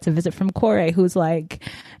she gets a visit from Kore, who's like,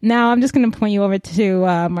 now I'm just going to point you over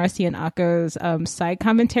to Marcy and Akko's side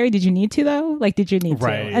commentary. Did you need to, though? Like, did you need to?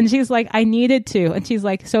 And she's like, I needed to. And she's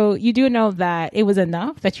like, so you do know that it was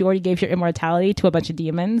enough that you already gave your immortality to a bunch of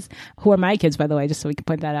demons, who are my kids, by the way, just so we can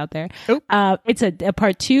point that out there. It's a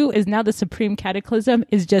part 2 is now the Supreme Cataclysm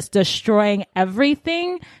is just destroying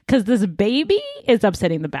everything because this baby is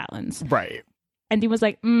upsetting the balance. Right. And Dima's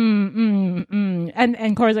like,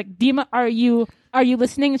 And Cora's like, Dima, are you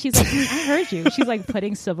listening? And she's like, I heard you. She's like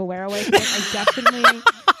putting silverware away. She's like, I definitely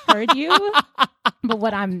heard you. But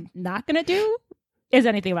what I'm not going to do is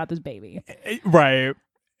anything about this baby. Right.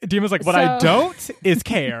 Dima's like, what I don't is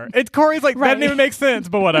care. Corey's like, that didn't even make sense,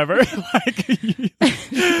 but whatever.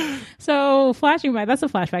 So flashing back, that's a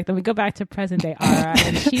flashback. Then we go back to present day Aura,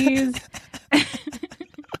 and she's...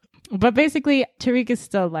 But basically, Tariq is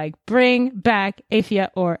still like, bring back Afia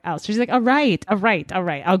or else. She's like, all right.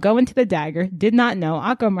 I'll go into the dagger. Did not know.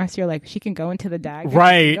 Akko and Marcy are like, she can go into the dagger.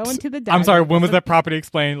 Right. Go into the dagger. I'm sorry, when was that property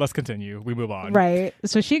explained? Let's continue. We move on. Right.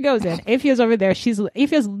 So she goes in. Afia's over there.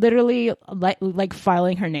 Afia's literally like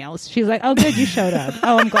filing her nails. She's like, oh, good, you showed up.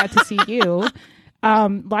 Oh, I'm glad to see you.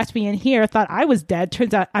 Locked me in here, thought I was dead.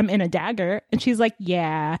 Turns out I'm in a dagger. And she's like,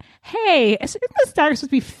 yeah, hey, isn't this dagger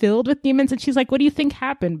supposed to be filled with demons? And she's like, what do you think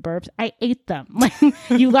happened, Burps? I ate them. Like,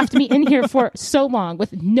 you left me in here for so long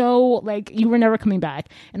with no, like, you were never coming back.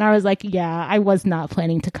 And I was like, yeah, I was not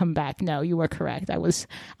planning to come back. No, you were correct.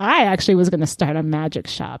 I actually was going to start a magic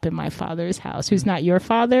shop in my father's house, who's not your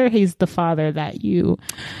father. He's the father that you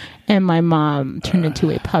and my mom turned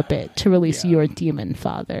into a puppet to release your demon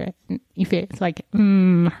father. It's like,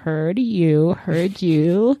 heard you.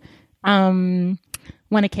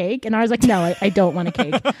 want a cake? And I was like, no, I don't want a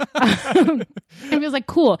cake. And he was like,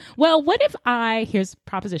 cool. Well, what if here's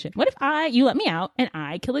proposition. What if you let me out and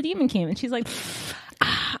I kill a demon king? And she's like,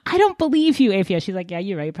 I don't believe you, Afia. She's like, yeah,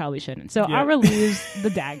 you're right. You probably shouldn't. So Ara leaves the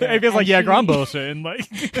dagger. Afia's like, yeah, girl, I'm bullshitting. Like,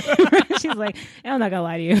 she's like, I'm not gonna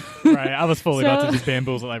lie to you. Right. I was fully about to just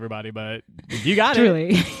bamboozle everybody, but you got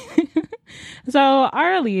it. So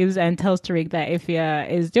Ara leaves and tells Tariq that Afia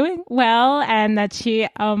is doing well and that she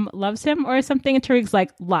loves him or something. And Tariq's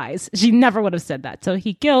like, lies. She never would have said that. So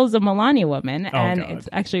he kills a Melania woman, and it's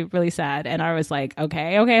actually really sad. And Ara's like,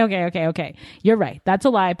 okay. You're right. That's a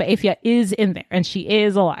lie. But Afia is in there, and she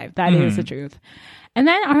is alive. That is the truth. And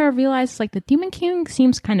then Ara realized, like, the Demon King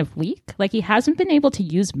seems kind of weak. Like, he hasn't been able to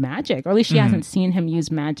use magic, or at least she hasn't seen him use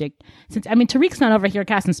magic since. I mean, Tariq's not over here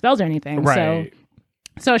casting spells or anything. Right.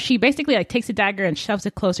 So she basically like takes a dagger and shoves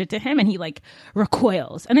it closer to him, and he like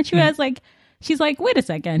recoils. And then she was like, she's like, wait a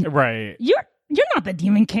second. Right. You're not the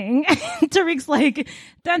Demon King. Tariq's like,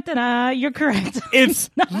 dun, dun, dun, you're correct. It's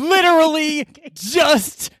literally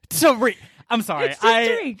just Tariq. I'm sorry. It's just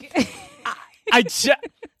Tariq. I just...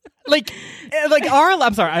 Like Ara,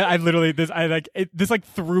 I'm sorry. I literally this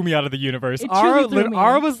threw me out of the universe.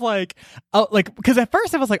 Ara was like, oh, like, because at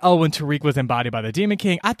first I was like, oh, when Tariq was embodied by the Demon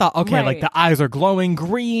King, I thought, okay, like the eyes are glowing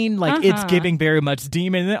green, like it's giving very much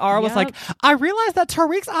demon. And then Ara was like, I realized that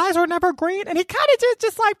Tariq's eyes are never green, and he kind of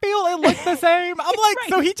just like feel it looks the same. I'm like,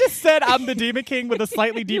 so he just said I'm the Demon King with a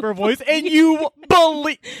slightly deeper voice, and you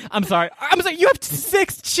believe? I'm sorry. You have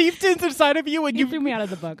 6 chieftains inside of you, and you threw me out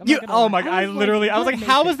of the book. Oh my god! I was like,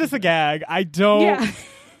 how is this a gag? I don't. Yeah.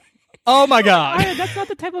 Oh my god! That's not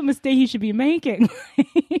the type of mistake you should be making.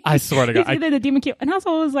 I swear to God, he's either the Demon King, and also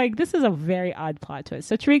I was like, this is a very odd plot twist.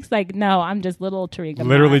 So Tariq's like, no, I'm just little Tariq.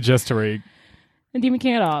 Literally just Tariq. The Demon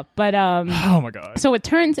King at all. But oh my god. So it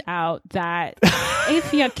turns out that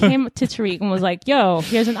Afia came to Tariq and was like, yo,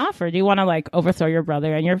 here's an offer. Do you want to like overthrow your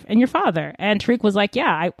brother and your father? And Tariq was like,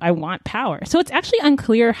 yeah, I want power. So it's actually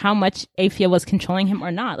unclear how much Afia was controlling him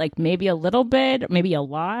or not. Like maybe a little bit, maybe a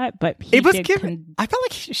lot, but I felt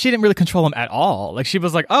like she didn't really control him at all. Like she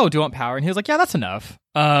was like, oh, do you want power? And he was like, yeah, that's enough.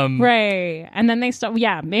 Right. And then they start,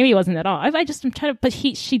 maybe it wasn't at all. I just am trying to, but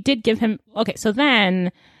she did give him, okay, so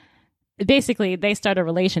then basically they start a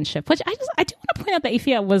relationship, which I do want to point out that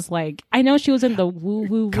Afia was like, I know she was in the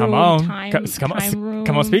woo time room.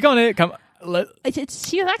 Come on, speak on it.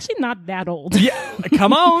 She's actually not that old. Yeah,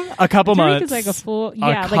 come on, a couple months. Is like a full,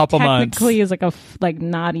 technically is like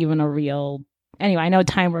not even a real. Anyway, I know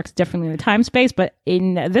time works differently in the time space, but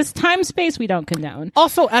in this time space, we don't condone.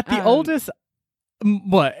 Also, at the oldest,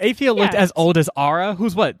 Afia looked as old as Ara,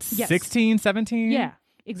 who's 16, 17? Yeah.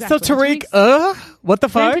 Exactly. So Tariq, what the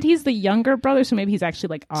fuck? Granted, he's the younger brother, so maybe he's actually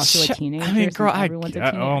like also a teenager. I mean, girl,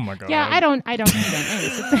 oh my god. Yeah, I don't.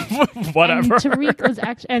 Whatever. And Tariq was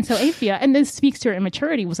actually, and so Afia, and this speaks to her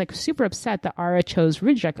immaturity, was like super upset that Ara chose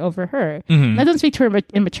Rudrak over her. Mm-hmm. That doesn't speak to her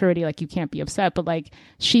immaturity, like you can't be upset, but like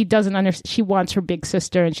she doesn't understand. She wants her big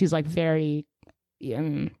sister, and she's like very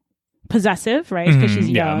possessive, right? Because she's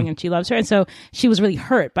young and she loves her. And so she was really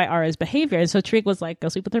hurt by Ara's behavior. And so Tariq was like, go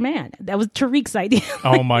sleep with her man. That was Tariq's idea.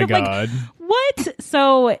 Oh my God. Like, what?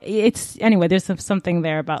 So it's, anyway, there's something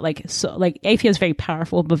there about like, so like Afia is very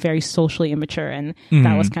powerful, but very socially immature. And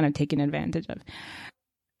that was kind of taken advantage of.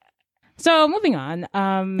 So moving on,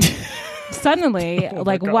 suddenly,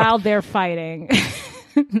 while they're fighting,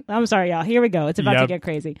 I'm sorry, y'all. Here we go. It's about to get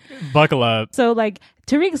crazy. Buckle up. So, like,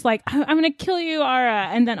 Tariq's like, I'm going to kill you, Ara.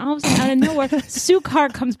 And then all of a sudden, out of nowhere,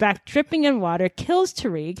 Sukar comes back dripping in water, kills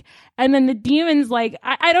Tariq. And then the demons, like,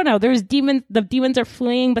 I don't know. There's demons. The demons are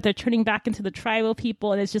fleeing, but they're turning back into the tribal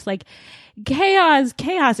people. And it's just like chaos.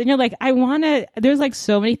 And you're like, there's like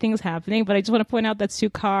so many things happening. But I just want to point out that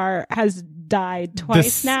Sukar has died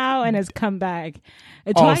twice now and has come back.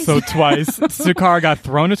 Twice. Sukar got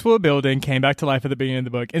thrown into a building, came back to life at the beginning of the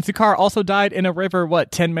book. And Sukar also died in a river,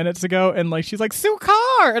 10 minutes ago? And like, she's like,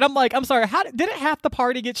 Sukar! And I'm like, I'm sorry, didn't half the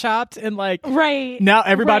party get chopped? And like, now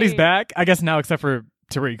everybody's back? I guess now except for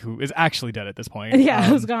Tariq, who is actually dead at this point. Yeah,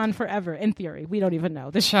 who's gone forever, in theory. We don't even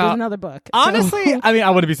know. There's another book. Honestly, I mean, I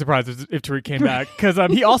wouldn't be surprised if Tariq came back, because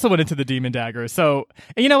he also went into the Demon Dagger. So,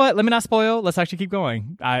 and you know what? Let me not spoil. Let's actually keep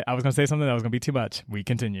going. I was going to say something that was going to be too much. We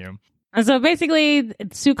continue. And so basically,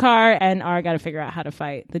 Sukar and Ara got to figure out how to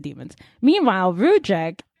fight the demons. Meanwhile,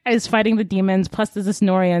 Rudrak is fighting the demons, plus there's the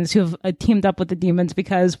Cenorians who've teamed up with the demons,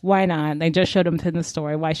 because why not? They just showed them in the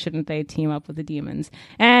story. Why shouldn't they team up with the demons?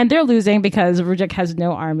 And they're losing because Rudrak has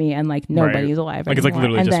no army and like nobody's alive anymore. It's like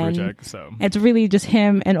literally and just Rudrak. So it's really just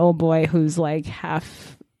him and Old Boy, who's like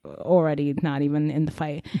half already not even in the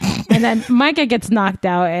fight. And then Micah gets knocked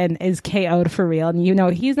out and is KO'd for real.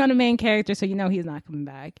 And he's not a main character, so he's not coming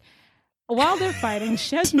back. While they're fighting,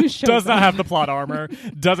 Shezmu shows does not up. have the plot armor,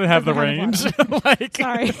 doesn't have the range.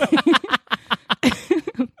 Sorry.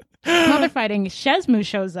 While they're fighting, Shezmu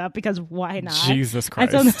shows up because why not? Jesus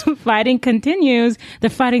Christ. And so the fighting continues. They're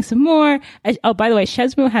fighting some more. Oh, by the way,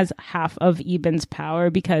 Shezmu has half of Eben's power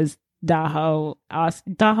because Daho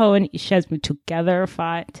and Shezmu together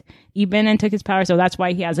fought Eben and took his power. So that's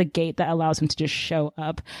why he has a gate that allows him to just show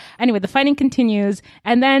up. Anyway, the fighting continues.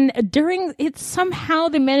 And then during it, somehow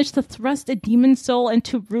they managed to thrust a demon soul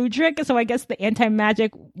into Rudrick. So I guess the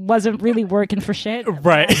anti-magic wasn't really working for shit.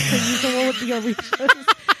 Right. Usual with the Orishas.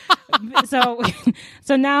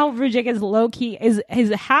 So now Rudrick is low-key, is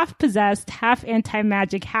half possessed, half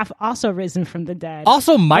anti-magic, half also risen from the dead.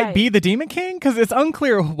 Also might be the Demon King, because it's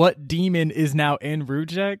unclear what demon is now in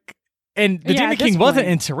Rudrick. And the Demon King wasn't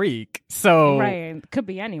in Tariq, so... Right, could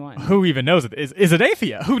be anyone. Who even knows it? Is it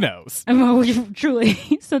Athia? Who knows? Well,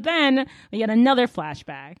 truly. So then we get another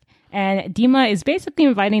flashback. And Dima is basically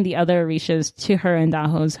inviting the other Orishas to her and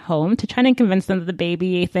Daho's home to try and convince them that the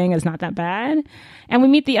baby thing is not that bad. And we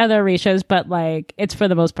meet the other Orishas, but it's for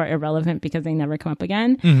the most part irrelevant because they never come up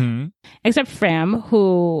again. Mm-hmm. Except Fram,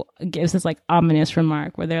 who gives this ominous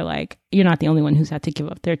remark where they're like, you're not the only one who's had to give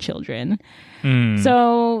up their children.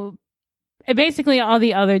 So basically all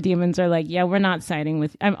the other demons are like, yeah, we're not siding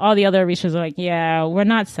with... all the other Orishas are like, yeah, we're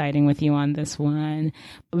not siding with you on this one.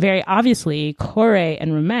 Very obviously, Kore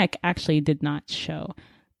and Remek actually did not show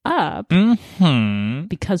up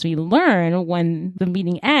because we learn when the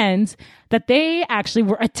meeting ends that they actually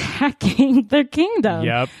were attacking their kingdom.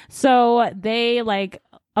 Yep. So they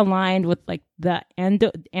aligned with the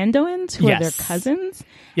Andoans, who are their cousins.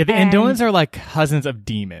 Yeah, the Andoans are cousins of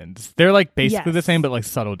demons. They're basically the same, but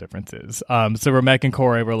subtle differences. So Remek and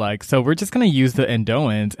Kore were like, so we're just gonna use the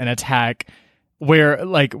Andoans and attack where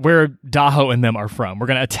Daho and them are from. We're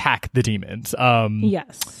gonna attack the demons.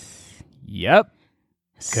 Yes. Yep.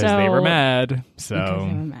 Because they were mad.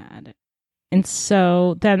 And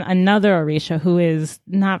so then another Orisha, who is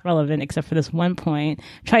not relevant except for this one point,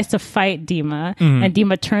 tries to fight Dima, and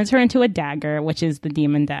Dima turns her into a dagger, which is the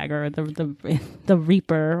demon dagger, the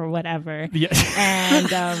Reaper or whatever. Yeah.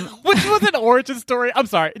 And which was an origin story. I'm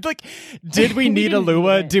sorry. Did we need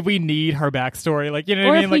Alua? Did we need her backstory? You know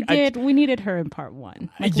what I mean? If we needed her in part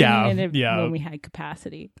one. We needed it when we had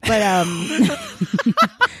capacity. But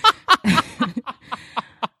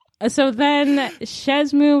so then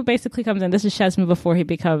Shezmu basically comes in. This is Shezmu before he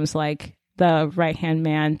becomes the right-hand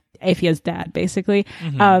man, Aphia's dad, basically.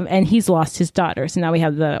 And he's lost his daughter. So now we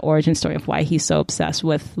have the origin story of why he's so obsessed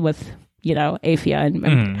with Aphia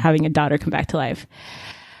and having a daughter come back to life.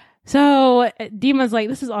 So Dima's like,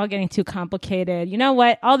 this is all getting too complicated. You know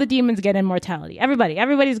what? All the demons get immortality.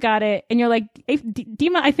 Everybody's got it. And you're like,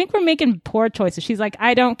 Dima, I think we're making poor choices. She's like,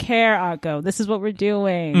 I don't care, Akko. This is what we're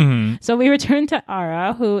doing. So we return to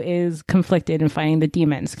Ara, who is conflicted in fighting the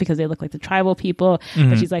demons because they look like the tribal people.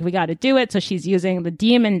 But she's like, we got to do it. So she's using the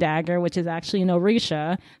demon dagger, which is actually an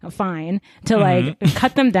Orisha, fine, to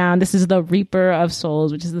cut them down. This is the Reaper of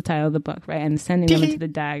Souls, which is the title of the book, right? And sending them into the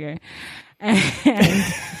dagger. And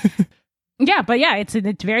it's a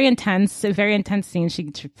very intense scene. She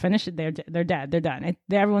finished it. They're dead. They're done.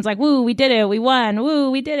 Everyone's like, woo, we did it. We won. Woo,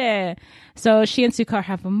 we did it. So she and Sukar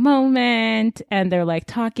have a moment and they're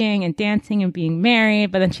talking and dancing and being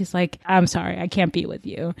married. But then she's like, I'm sorry, I can't be with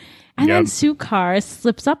you. And then Sukar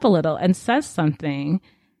slips up a little and says something.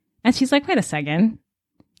 And she's like, wait a second.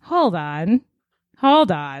 Hold on.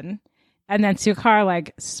 And then Sukar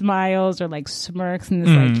smiles or smirks and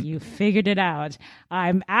is you figured it out.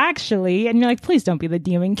 I'm actually, and you're like, please don't be the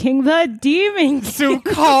Demon King. The Demon King.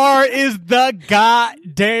 Sukar is the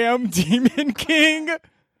goddamn Demon King.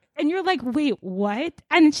 And you're like, wait, what?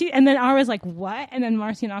 And then Ara's like, what? And then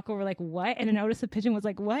Marcy and Akko were like, what? And then Otis the Pigeon was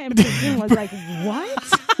like, what? And Pigeon was like, what?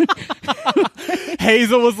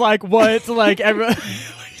 Hazel was like, what?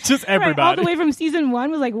 Just everybody. Right, all the way from season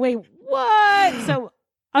 1 was like, wait, what? So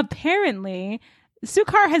apparently,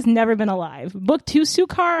 Sukar has never been alive. Book 2,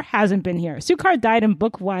 Sukar hasn't been here. Sukar died in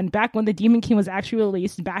book 1, back when the Demon King was actually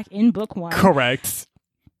released, back in book 1. Correct.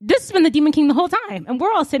 This has been the Demon King the whole time. And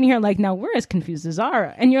we're all sitting here no, we're as confused as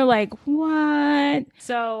Ara. And you're like, what?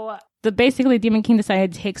 So basically Demon King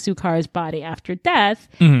decided to take Sukar's body after death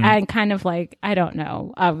and kind of like, I don't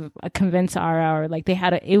know, convince Ara, or like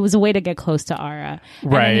it was a way to get close to Ara.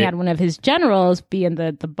 And then he had one of his generals be in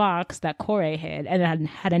the box that Kore hid, and then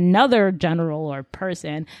had another general or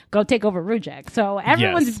person go take over Rujek. So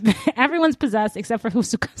everyone's possessed except for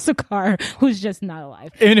Sukar, who's just not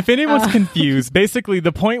alive. And if anyone's confused, basically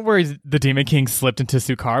the point where the Demon King slipped into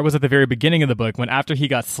Sukar was at the very beginning of the book, when after he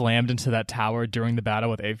got slammed into that tower during the battle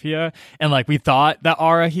with Aphia. And like we thought that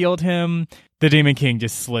Ara healed him, the Demon King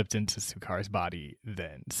just slipped into Sukar's body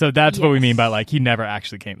then. So that's what we mean by like he never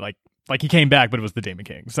actually came, like he came back, but it was the Demon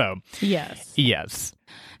King. So yes.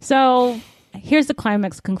 So here's the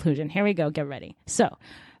climax conclusion. Here we go. Get ready. So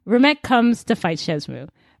Remek comes to fight Shezmu,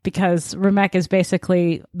 because Remek is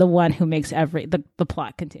basically the one who makes the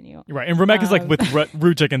plot continue. Right. And Remek is like with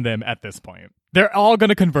Rujek and them at this point. They're all going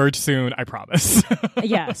to converge soon, I promise.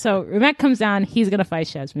 Yeah. So Remek comes down. He's going to fight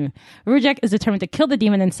Shezmu. Rujek is determined to kill the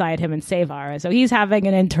demon inside him and save Ara. So he's having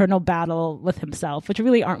an internal battle with himself, which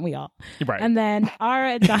really aren't we all? Right. And then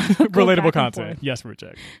Ara and Daho relatable content. Yes,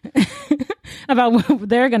 Rujek. About what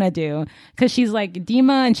they're going to do. Because she's like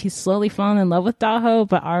Dima and she's slowly falling in love with Daho.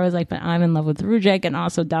 But Ara's like, but I'm in love with Rujek. And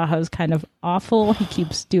also Daho's kind of awful. He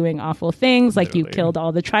keeps doing awful things. Like you killed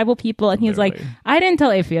all the tribal people. And he's like, I didn't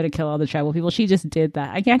tell Aphia to kill all the tribal people. She just did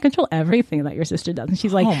that. I can't control everything that your sister does. And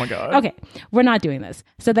she's like, oh my God. Okay, we're not doing this.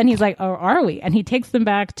 So then he's like, oh, are we? And he takes them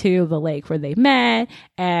back to the lake where they met.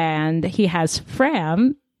 And he has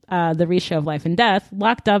Fram, the Risha of life and death,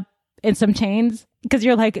 locked up in some chains. Because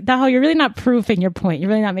you're like, Daho, you're really not proving your point. You're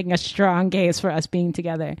really not making a strong case for us being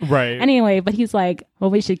together. Right. Anyway, but he's like,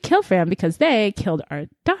 well, we should kill Fram because they killed our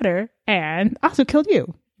daughter and also killed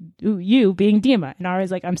you. You being Dima. And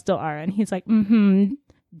Ara's like, I'm still Ara. And he's like,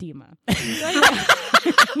 Dima.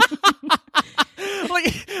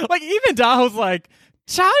 like even Daho's like,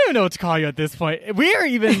 I don't know what to call you at this point. We are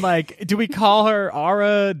even like, do we call her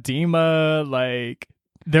Ara, Dima? Like,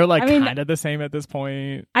 they're like kind of the same at this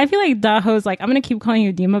point. I feel like Daho's like, I'm going to keep calling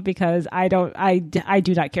you Dima because I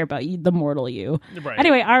do not care about you, the mortal you. Right.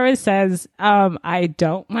 Anyway, Ara says, I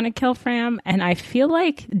don't want to kill Fram. And I feel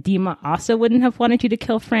like Dima also wouldn't have wanted you to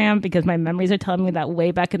kill Fram because my memories are telling me that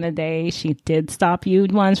way back in the day, she did stop you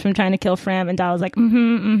once from trying to kill Fram. And Daho's like,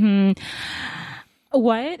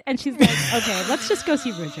 what? And she's like, okay, let's just go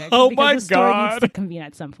see Rujek. Oh because my the story God. needs to convene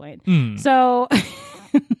at some point. So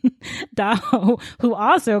Daho, who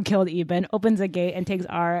also killed Eben, opens a gate and takes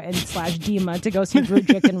Ara and / Dima to go see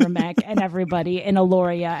Rujek and Remek and everybody in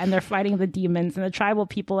Aloria, and they're fighting the demons and the tribal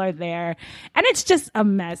people are there, and it's just a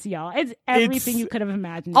mess, y'all. It's everything you could have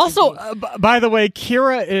imagined. Also, by the way,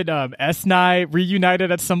 Kira and Esnai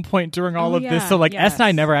reunited at some point during all of this, so like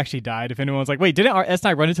Esnai never actually died. If anyone was like, wait, didn't our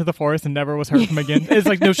Esnai run into the forest and never was heard from again? It's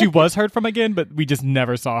like, no, she was heard from again, but we just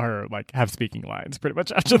never saw her like have speaking lines pretty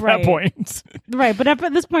much after that point. Right, but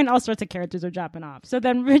at this point all sorts of characters are dropping off. So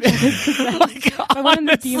then Richard is possessed by one of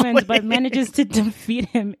the demons, but manages to defeat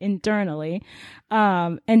him internally.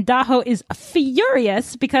 And Daho is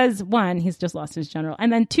furious because, one, he's just lost his general,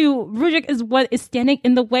 and then two, Rujek is what is standing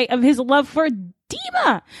in the way of his love for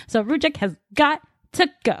Dima. So Rujek has got to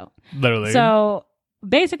go. Literally. So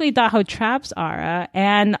basically Daho traps Ara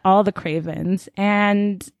and all the Cravens,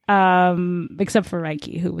 and except for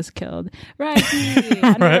Raiki, who was killed. Raiki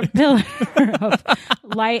under a pillar of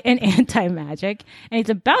light and anti-magic. And he's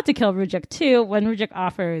about to kill Rujek too when Rujek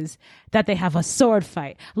offers that they have a sword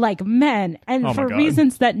fight like men. And for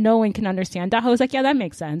reasons that no one can understand, Daho's like, yeah, that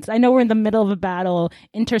makes sense. I know we're in the middle of a battle,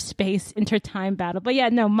 interspace, intertime battle, but yeah,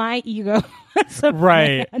 no, my ego.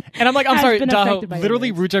 Right. And I'm like, I'm sorry, Daho,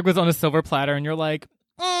 literally Rujek was on a silver platter and you're like,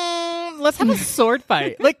 let's have a sword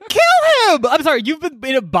fight. Like, kill him! I'm sorry, you've been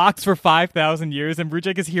in a box for 5,000 years and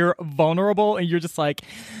Rujek is here vulnerable and you're just like,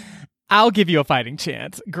 I'll give you a fighting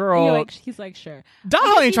chance. Girl. He's like, sure.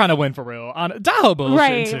 Daho ain't trying to win for real. Daho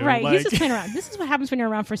bullshit too. Right. Like, he's just playing around. This is what happens when you're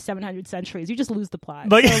around for 700 centuries. You just lose the plot.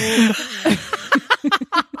 Like,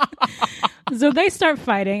 so they start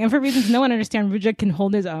fighting, and for reasons no one understands, Rujek can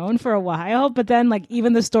hold his own for a while, but then like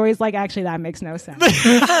even the story's like, actually that makes no sense.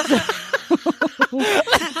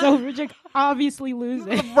 So Rujek obviously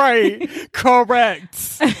loses. Right.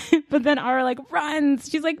 Correct. But then Ara like runs.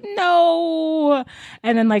 She's like, no.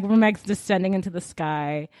 And then like Remek's descending into the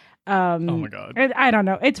sky. Oh my god. I don't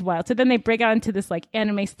know. It's wild. So then they break out into this like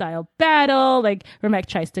anime style battle. Like Remek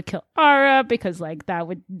tries to kill Ara because like that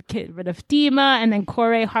would get rid of Dima, and then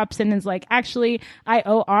Kore hops in and is like, actually, I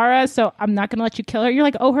owe Ara, so I'm not gonna let you kill her. You're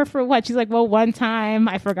like, owe her for what? She's like, well, one time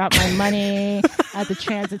I forgot my money at the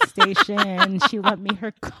transit station. She lent me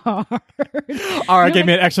her card. Ara gave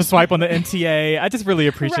me an extra swipe on the MTA. I just really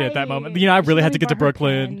appreciate that moment. You know, I really had to get to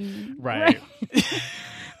Brooklyn. Right.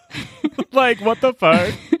 Like, what the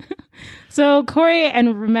fuck? So Kore and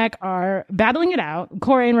Remek are battling it out.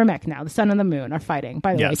 Kore and Remek now, the sun and the moon, are fighting,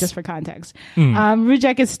 by the way, just for context.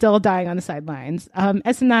 Rujek is still dying on the sidelines.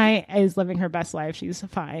 Esenai is living her best life. She's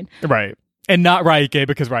fine. Right. And not Raike,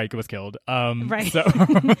 because Raike was killed. Right. So,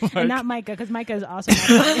 and not Micah, because Micah is also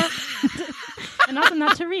not and also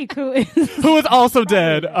not Tariq, who is also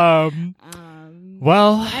dead.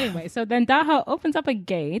 Well, anyway, so then Daho opens up a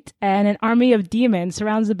gate and an army of demons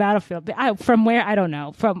surrounds the battlefield. From where? I don't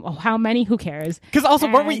know. From how many? Who cares? Because also,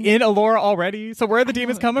 weren't we in Elora already? So where are the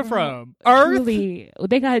demons coming from? Earth? Truly,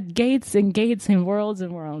 they got gates and gates and worlds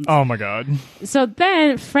and worlds. Oh my god. So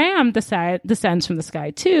then Fram descends from the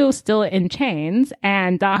sky too, still in chains,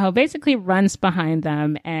 and Daho basically runs behind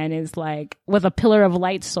them and is like with a pillar of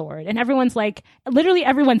light sword. And everyone's like, literally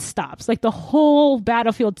everyone stops. Like the whole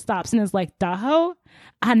battlefield stops and is like, Daho,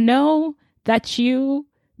 I know that you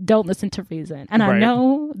don't listen to reason. And I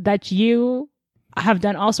know that you have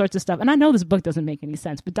done all sorts of stuff. And I know this book doesn't make any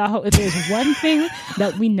sense. But Daho, if there's one thing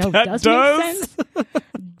that we know does make sense,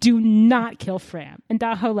 do not kill Fram. And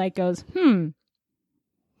Daho like goes,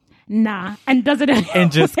 nah. And does it anyway.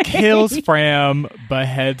 And just kills Fram,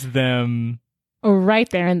 beheads them. Right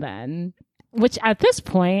there and then. Which at this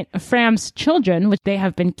point, Fram's children, which they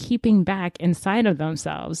have been keeping back inside of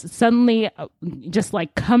themselves, suddenly just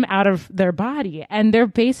like come out of their body. And they're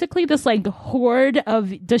basically this like horde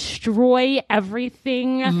of destroy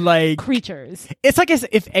everything like creatures. It's like as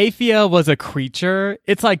if Aphia was a creature.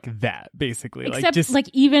 It's like that, basically. Except like, just, like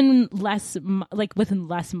even less, like within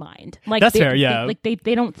less mind. Like that's fair, yeah. They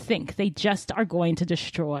don't think. They just are going to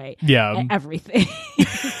destroy everything.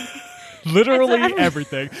 Literally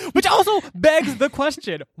everything. Which also begs the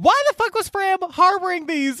question, why the fuck was Fram harboring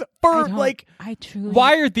these for, like, I truly,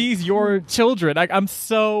 why are these your children? Like, I'm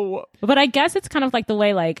so... But I guess it's kind of like the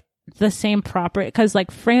way, like, the same property, because,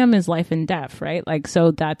 like, Fram is life and death, right? Like,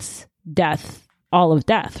 so that's death, all of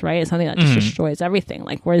death, right? It's something that just destroys everything.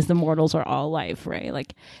 Like, whereas the mortals are all life, right?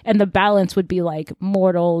 Like, and the balance would be, like,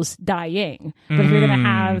 mortals dying. But if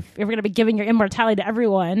you're gonna be giving your immortality to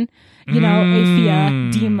everyone, you know,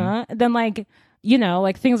 Aphia, Dima, then like, you know,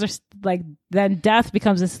 like things are like, then death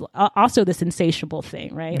becomes this also this insatiable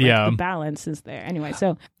thing, right? Like, the balance is there. Anyway,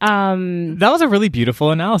 so that was a really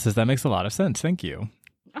beautiful analysis. That makes a lot of sense. Thank you.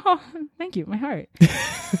 Oh, thank you. My heart.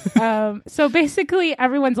 So basically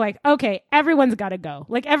everyone's like, okay, everyone's got to go.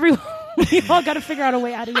 Like we all got to figure out a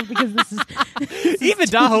way out of here because this is even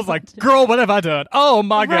Daho's like, girl, what have I done? Oh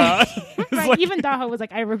my God. Right. Like, even Daho was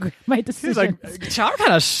like, I regret my decision. He's like, I'm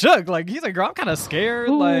kind of shook. Like, he's like, girl, I'm kind of scared.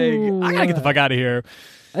 Ooh. Like, I got to get the fuck out of here.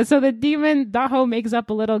 So the demon Daho makes up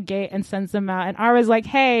a little gate and sends them out. And Ara's like,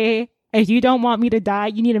 hey, if you don't want me to die,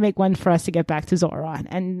 you need to make one for us to get back to Zoran.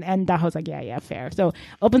 And Daho's like, yeah, fair. So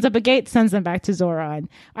opens up a gate, sends them back to Zoran.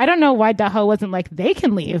 I don't know why Daho wasn't like, they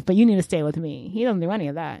can leave, but you need to stay with me. He doesn't do any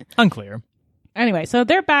of that. Unclear. Anyway, so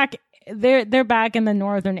they're back. They're back in the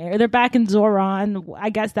northern area. They're back in Zoran. I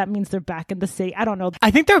guess that means they're back in the city. I don't know. I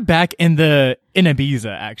think they're back in Ibiza,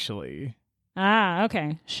 actually. Ah,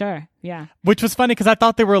 okay. Sure. Yeah. Which was funny because I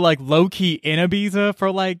thought they were like low-key in Ibiza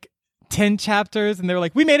for like 10 chapters, and they were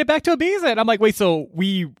like, we made it back to Ibiza. And I'm like, wait, so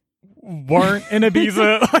we weren't in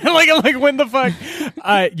Ibiza? I'm like, when the fuck?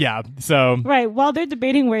 Yeah, so. Right, while they're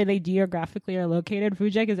debating where they geographically are located,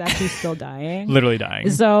 Rujek is actually still dying. Literally dying.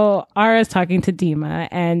 So Ara's talking to Dima,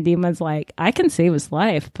 and Dima's like, I can save his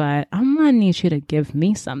life, but I'm gonna need you to give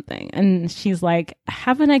me something. And she's like,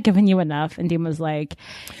 haven't I given you enough? And Dima's like,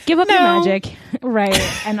 give up your magic.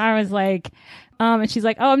 Right, and Ara's like, and she's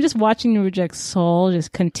like, oh, I'm just watching Rujek's soul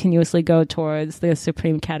just continuously go towards the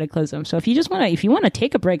supreme cataclysm. So if you want to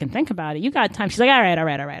take a break and think about it, you got time. She's like, all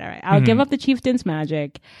right. I'll give up the chieftain's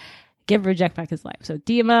magic, give Rujek back his life. So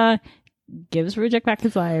Dima gives Rujek back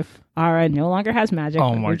his life. Ara no longer has magic.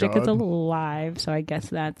 Oh my Rujek God. is alive. So I guess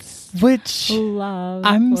that's love.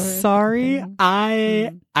 I'm sorry.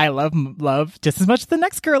 I love just as much as the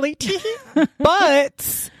next girly.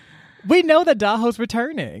 But we know that Daho's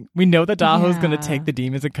returning. We know that Daho's going to take the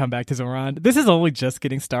demons and come back to Zoran. This is only just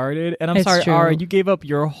getting started. And I'm sorry, Ara, you gave up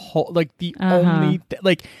your whole, like, the only,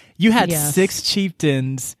 like, you had 6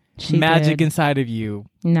 chieftains magic inside of you.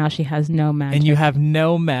 Now she has no magic. And you have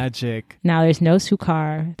no magic. Now there's no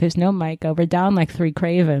Sukar. There's no Micah. We're down like 3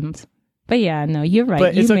 Cravens. But yeah, no, you're right.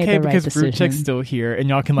 But you it's made okay the right because decision. Fruitcheck's still here, and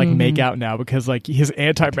y'all can like make out now because like his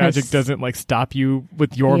anti-magic doesn't like stop you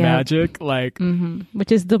with your magic, like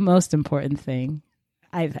which is the most important thing,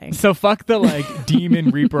 I think. So fuck the like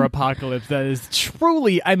demon reaper apocalypse. That is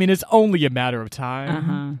truly, I mean, it's only a matter of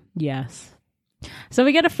time. Yes. So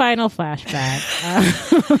we get a final flashback,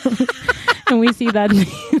 and we see that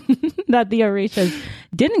that the Orishas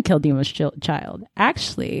didn't kill Dima's child.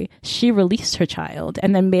 Actually, she released her child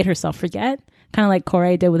and then made herself forget, kind of like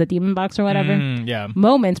Kore did with the demon box or whatever.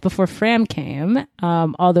 Moments before Fram came,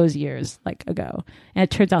 all those years like ago, and it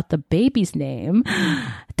turns out the baby's name,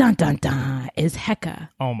 dun dun dun, is Heka.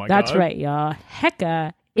 Oh my god, that's right, y'all.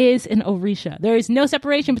 Heka is an Orisha. There is no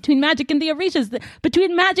separation between magic and the Orishas.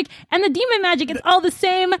 Between magic and the demon magic, it's all the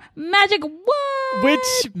same magic. What?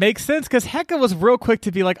 Which makes sense because Heka was real quick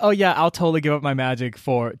to be like, "Oh yeah, I'll totally give up my magic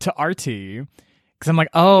to Artie." Because I'm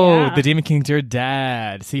like, the Demon King's your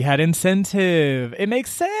dad. So he had incentive. It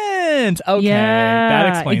makes sense. Okay, that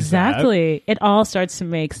explains exactly. that. It all starts to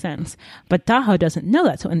make sense. But Daho doesn't know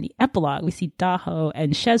that. So in the epilogue, we see Daho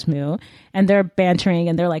and Shezmu, and they're bantering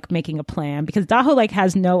and they're like making a plan because Daho like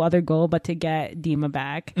has no other goal but to get Dima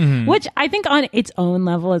back, which I think on its own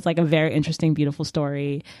level is like a very interesting, beautiful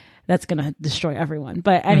story that's going to destroy everyone.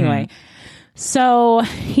 But anyway, so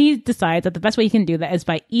he decides that the best way he can do that is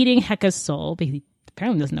by eating Heka's soul, because he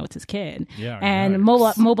apparently doesn't know it's his kid, and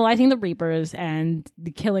mobilizing the Reapers and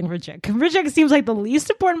killing Rajik. Rajik seems like the least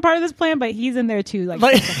important part of this plan, but he's in there too, like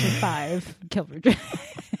Section 5, kill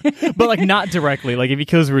Rajik. But like not directly. Like if he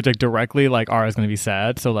kills Rajik directly, like Ara's going to be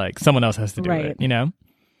sad, so like someone else has to do it, you know?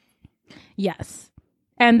 Yes.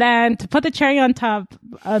 And then to put the cherry on top,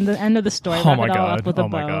 on the end of the story, wrap it all up with a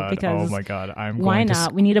bow. Because why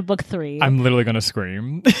not? We need a book 3. I'm literally going to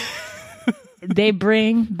scream. They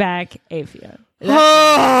bring back Aphia.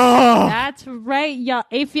 That's right, y'all.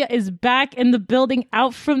 Aphia is back in the building,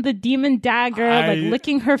 out from the demon dagger, like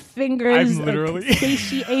licking her fingers. I'm literally like,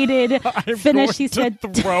 satiated. Finished. She said,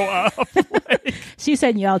 "Throw up." She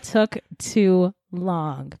said, "Y'all took too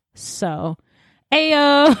long." So,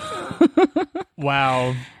 ayo.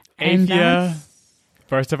 Wow, Aphia,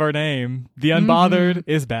 first of her name, the Unbothered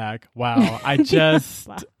is back. Wow,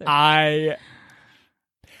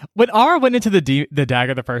 When Ara went into the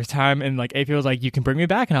dagger the first time and like Aphia was like, "You can bring me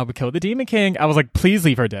back and I'll kill the Demon King," I was like, "Please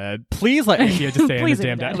leave her dead. Please let Aphia just stay in this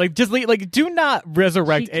damn dagger. Like just leave, like do not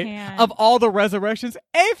resurrect of all the resurrections.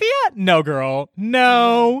 Aphia, no girl,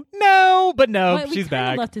 no, but she's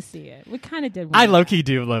back. We'd love to see it. We kind of did. I low key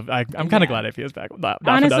do love. I'm kind of glad Aphia's back.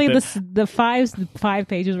 Honestly, the 5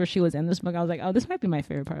 pages where she was in this book, I was like, oh, this might be my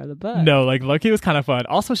favorite part of the book. No, like low key was kind of fun.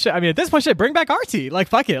 Also, shit. I mean, at this point, bring back Artie. Like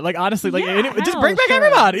fuck it. Like honestly, like just bring back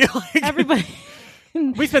everybody. Like, everybody.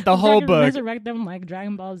 We spent the whole book resurrect them like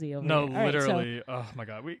Dragon Ball Z over No, here. literally. Right, oh my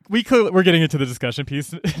god. We're getting into the discussion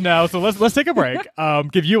piece now, so let's take a break.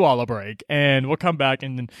 Give you all a break, and we'll come back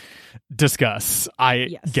and discuss.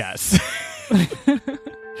 I guess.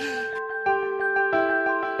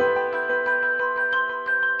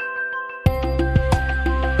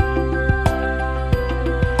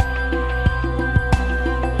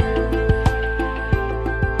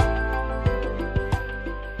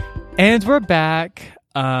 And we're back.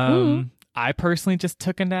 I personally just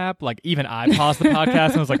took a nap. Like even I paused the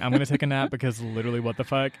podcast and was like, I'm going to take a nap because literally what the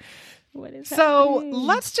fuck? What is happening?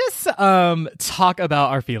 Let's just talk about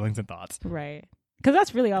our feelings and thoughts. Right. Because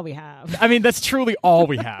that's really all we have. I mean, that's truly all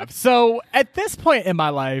we have. So at this point in my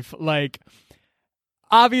life, like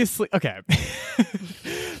obviously, okay.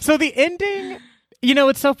 So the ending... You know,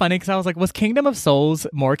 it's so funny because I was like, was Kingdom of Souls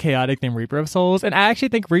more chaotic than Reaper of Souls? And I actually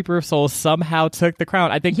think Reaper of Souls somehow took the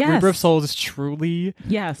crown. I think Reaper of Souls is truly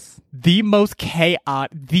the most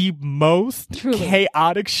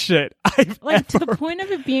chaotic shit I've ever. To the point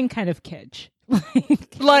of it being kind of kitsch.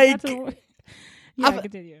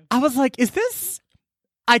 Continue. I was like, is this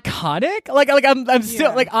iconic? Like I'm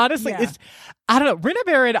still like honestly, it's I don't know. Rina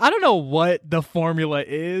Baron, I don't know what the formula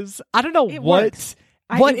is. I don't know what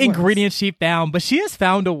ingredients she found, but she has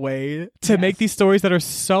found a way to make these stories that are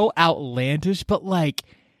so outlandish, but like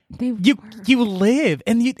you live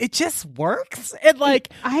and it just works. And like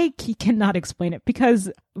I cannot explain it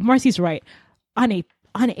because Marcy's right on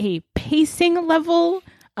a pacing level,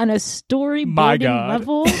 on a storyboarding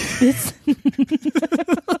level.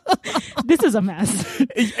 This is a mess.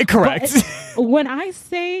 Correct. But when I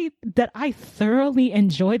say that I thoroughly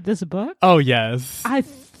enjoyed this book, oh yes, I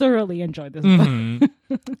thoroughly enjoyed this book.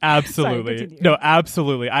 Absolutely. Sorry, no,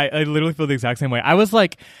 absolutely. I literally feel the exact same way. I was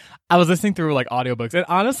like, I was listening through like audiobooks, and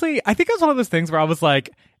honestly, I think it was one of those things where I was like,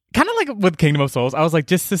 kind of like with Kingdom of Souls, I was like,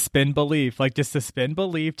 just suspend belief,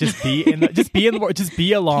 just be in the, just be in the world, just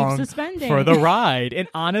be along for the ride. And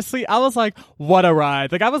honestly, I was like, what a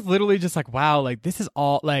ride. Like I was literally just like, wow, like this is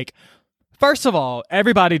all like, first of all,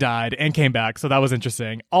 everybody died and came back, so that was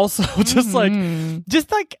interesting. Also, just like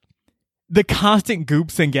the constant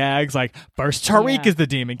goops and gags, like first Tariq is the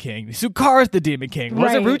Demon King, Sukar is the Demon King.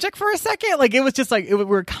 Was it Rujek for a second? Like it was just like we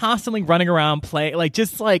were constantly running around playing, like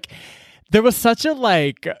just like there was such a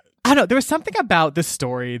like I don't know. There was something about this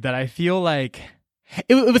story that I feel like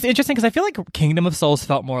it was interesting because I feel like Kingdom of Souls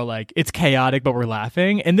felt more like it's chaotic, but we're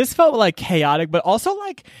laughing, and this felt like chaotic, but also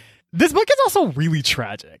like this book is also really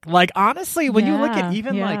tragic. Like honestly, when you look at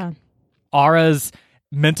even like Ara's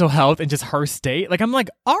mental health and just her state, like I'm like,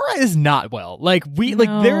 Ara is not well. Like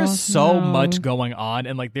there is so much going on,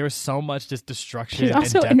 and like there's so much just destruction. She's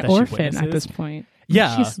also and an death orphan at this point.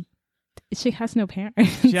 Yeah, she has no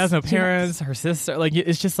parents. She has no parents. Her sister, like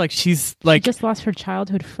it's just like she just lost her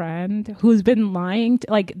childhood friend who's been lying to,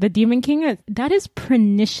 like the Demon King. That is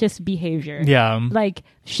pernicious behavior. Yeah, like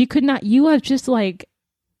she could not. You have just like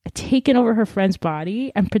taken over her friend's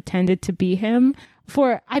body and pretended to be him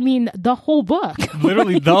for, I mean, the whole book.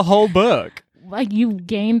 Literally the whole book. Like you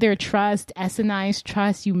gained their trust, SNI's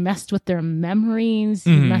trust, you messed with their memories,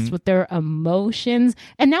 you messed with their emotions.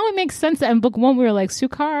 And now it makes sense that in book one we were like,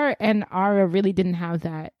 Sukar and Ara really didn't have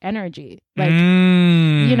that energy. Like,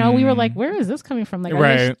 you know, we were like, where is this coming from? Like,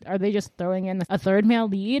 are they just throwing in a third male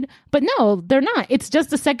lead? But no, they're not. It's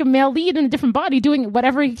just a second male lead in a different body doing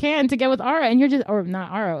whatever he can to get with Ara. And you're just, or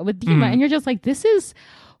not Ara, with Dima. And you're just like, this is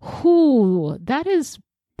that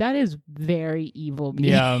is very evil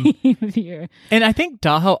behavior. And I think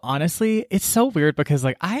Daho, honestly, it's so weird because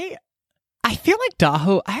like I feel like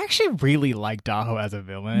Daho, I actually really like Daho as a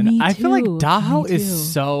villain. I feel like Daho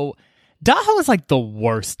is like the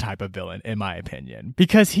worst type of villain in my opinion,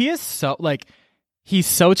 because he is so like he's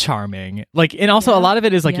so charming. Like, and also a lot of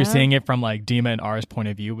it is like you're seeing it from like Dima and Ara's point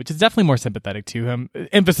of view, which is definitely more sympathetic to him.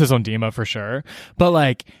 Emphasis on Dima for sure. But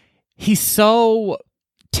like he's so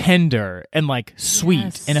tender and like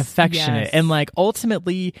sweet and affectionate, and like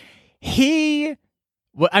ultimately he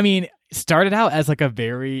started out as like a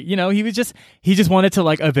very, you know, he just wanted to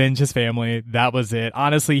like avenge his family. That was it.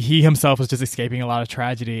 Honestly, he himself was just escaping a lot of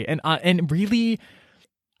tragedy, and really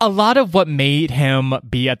a lot of what made him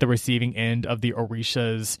be at the receiving end of the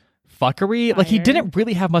Orisha's fuckery, like he didn't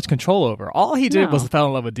really have much control over. All he did was fell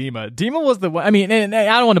in love with Dima. Dima was the one. I mean, and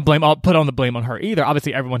I don't want to put on the blame on her either.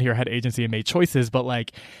 Obviously, everyone here had agency and made choices, but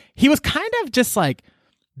like he was kind of just like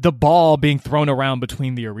the ball being thrown around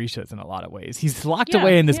between the Orishas in a lot of ways. He's locked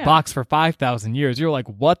away in this box for 5,000 years. You're like,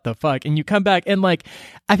 what the fuck? And you come back and like,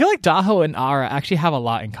 I feel like Daho and Ara actually have a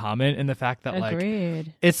lot in common in the fact that like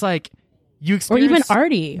it's like you experience, or even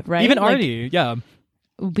Artie, right? Even Artie, yeah.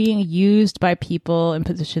 Being used by people in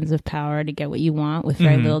positions of power to get what you want with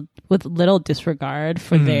very little disregard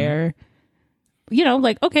for their, you know,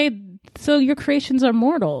 like, okay, so your creations are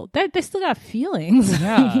mortal. They still got feelings.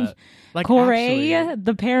 Yeah. Like Corey,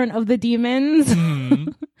 the parent of the demons.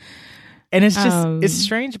 And it's just, it's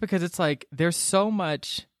strange because it's like, there's so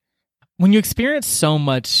much, when you experience so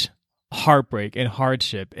much heartbreak and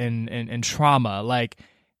hardship and trauma, like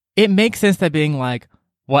it makes sense that being like,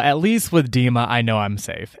 well, at least with Dima, I know I'm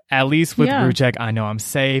safe. At least with Rujek, I know I'm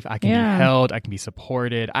safe. I can be held. I can be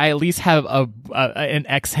supported. I at least have an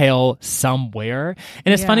exhale somewhere.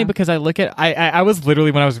 And it's funny because I look at, I was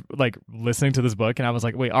literally, when I was like listening to this book and I was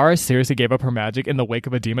like, wait, Ara seriously gave up her magic in the wake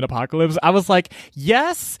of a demon apocalypse? I was like,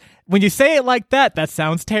 yes, when you say it like that, that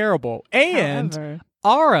sounds terrible. And however,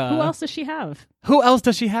 Ara, who else does she have? Who else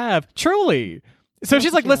does she have? Truly. So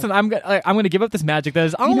she's like, listen, I'm going to give up this magic that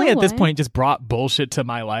has only at this point just brought bullshit to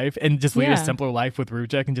my life and just lead a simpler life with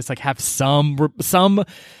Rujek and just like have some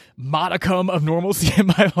modicum of normalcy in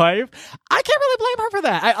my life. I can't really blame her for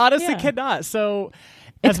that. I honestly cannot. So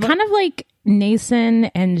it's kind of like Nason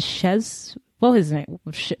and Shez. What was his name?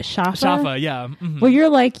 Shafa? Shafa, yeah. Mm-hmm. Where you're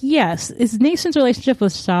like, yes, is Nason's relationship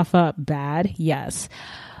with Shafa bad? Yes.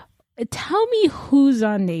 Tell me who's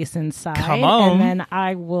on Nason's side, and then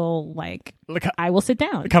I will I will sit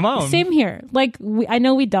down. Come on. Same here. Like I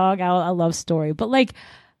know we dog out a love story, but like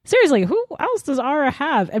seriously, who else does Ara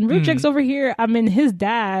have? And Rujek's over here. I mean, his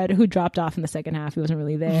dad, who dropped off in the second half, he wasn't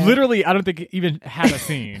really there. Literally, I don't think he even had a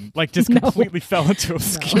scene. Like just completely fell into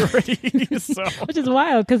obscurity. So. Which is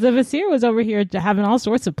wild because the Vizier was over here having all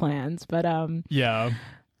sorts of plans, but yeah.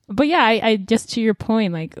 But yeah, I just to your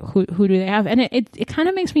point, like who do they have? And it kind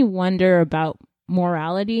of makes me wonder about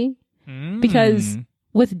morality because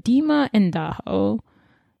with Dima and Daho,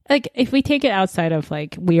 like if we take it outside of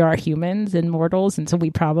like we are humans and mortals, and so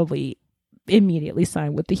we probably immediately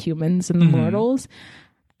sign with the humans and the mortals.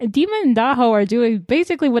 Dima and Daho are doing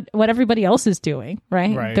basically what everybody else is doing,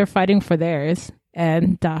 right? They're fighting for theirs,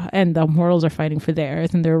 and the mortals are fighting for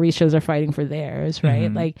theirs, and the Orishas are fighting for theirs,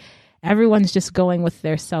 right? Like everyone's just going with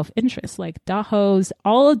their self-interest. Like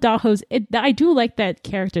all of Daho's, I do like that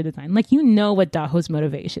character design. Like, you know what Daho's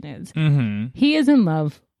motivation is. He is in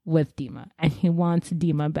love with Dima, and he wants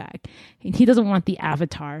Dima back. He doesn't want the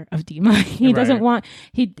avatar of Dima. He doesn't want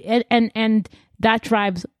and that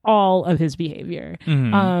drives all of his behavior.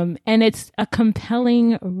 And it's a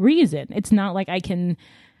compelling reason. It's not like I can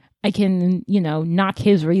knock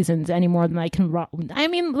his reasons any more than I can. I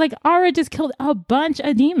mean, like, Ara just killed a bunch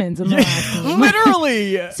of demons in the last game.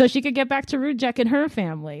 Literally. So she could get back to Rujek and her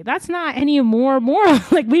family. That's not any more moral.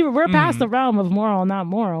 Like, we're past the realm of moral, not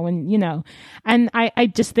moral. And, and I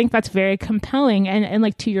just think that's very compelling. And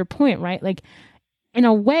like, to your point, right? Like, in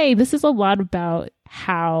a way, this is a lot about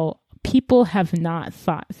how people have not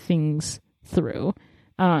thought things through.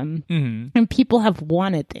 And people have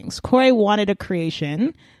wanted things. Kore wanted a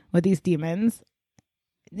creation with these demons.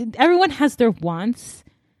 Everyone has their wants.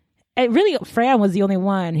 Freya was the only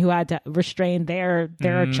one who had to restrain their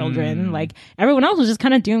children. Like, everyone else was just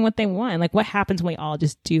kind of doing what they want. Like, what happens when we all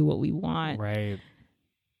just do what we want? Right.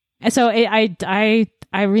 And so I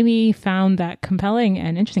really found that compelling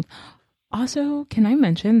and interesting. Also, can I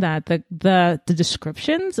mention that the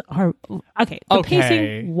descriptions are okay? The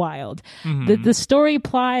pacing, wild. The story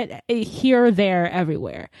plot, here, there,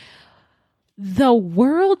 everywhere. The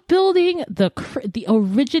world building, the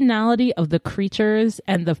originality of the creatures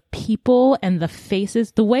and the people and the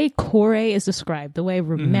faces, the way Kore is described, the way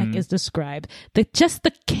Remek is described, just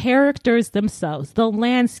the characters themselves, the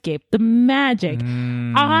landscape, the magic.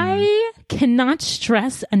 I cannot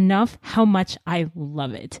stress enough how much I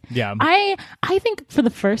love it. Yeah. I think for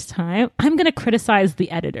the first time, I'm going to criticize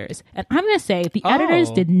the editors. And I'm going to say the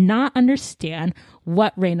editors did not understand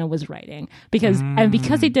what Reina was writing, because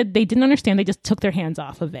they didn't understand, they just took their hands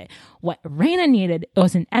off of it. What Reina needed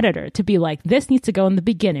was an editor to be like, this needs to go in the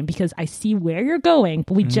beginning because I see where you're going,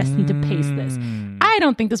 but we just need to pace this. I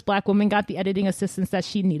don't think this Black woman got the editing assistance that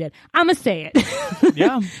she needed. I'm gonna say it.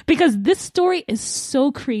 Yeah. Because this story is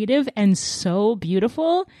so creative and so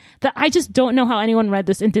beautiful that I just don't know how anyone read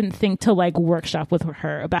this and didn't think to like workshop with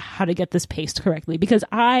her about how to get this paced correctly, because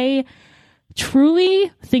I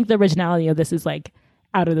truly think the originality of this is like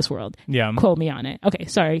out of this world. Yeah. Quote me on it. Okay,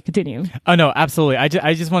 sorry, continue. Oh, no, absolutely.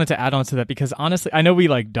 I just wanted to add on to that because honestly, I know we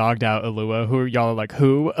like dogged out Alua, who y'all are like,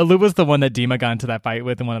 who? Alua's the one that Dima got into that fight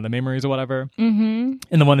with in one of the memories or whatever. And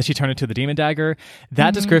the one that she turned into the demon dagger.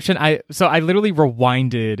 That description, I literally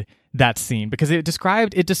rewinded that scene because it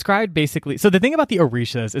described basically, so the thing about the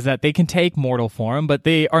Orishas is that they can take mortal form, but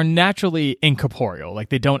they are naturally incorporeal. Like,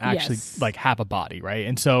 they don't actually like have a body, right?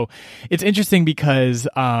 And so it's interesting because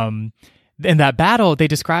in that battle, they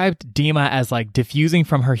described Dima as like diffusing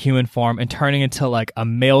from her human form and turning into like a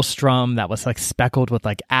maelstrom that was like speckled with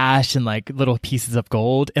like ash and like little pieces of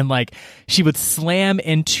gold. And like she would slam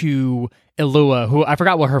into Ilua, who I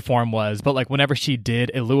forgot what her form was, but like whenever she did,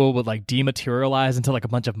 Ilua would like dematerialize into like a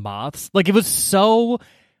bunch of moths. Like, it was so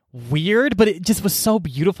weird, but it just was so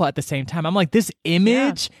beautiful at the same time. I'm like, this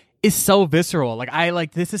image is so visceral.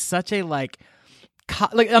 Like, this is such a like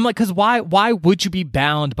I'm like, because why would you be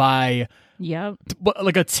bound by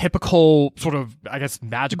like a typical sort of, I guess,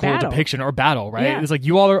 magical depiction or battle, right? It's like,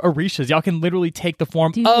 you all are Orishas. Y'all can literally take the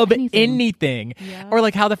form of anything. Or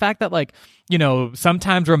like how the fact that like,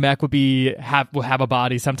 sometimes Remek will have a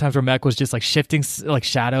body. Sometimes Remek was just like shifting like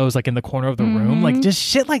shadows like in the corner of the room. Like, just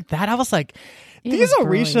shit like that. I was like, these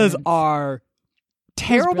Orishas are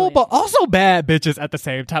terrible, but also bad bitches at the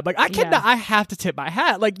same time. Like, I have to tip my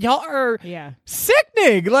hat. Like, y'all are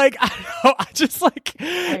sickening. Like, I don't know. I just like,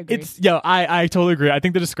 I totally agree. I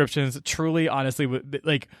think the descriptions truly, honestly,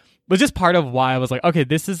 was just part of why I was like, okay,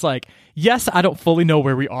 this is like, yes, I don't fully know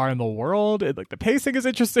where we are in the world. And, like, the pacing is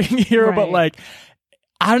interesting here, but like,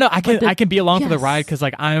 I don't know. I can be along for the ride because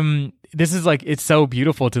like this is like, it's so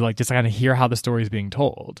beautiful to like just kind of hear how the story is being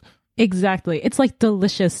told. Exactly. It's like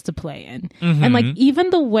delicious to play in. And like, even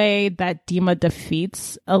the way that Dima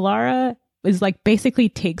defeats Alara is like basically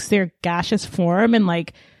takes their gaseous form and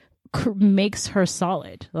like makes her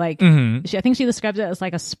solid. Like, I think she describes it as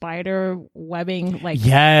like a spider webbing, like,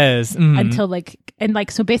 until like, and like,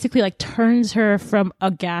 so basically like turns her from a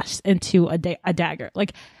gash into a dagger.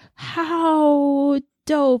 Like, how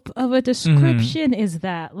dope of a description is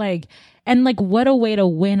that? Like, and like, what a way to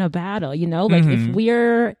win a battle, like if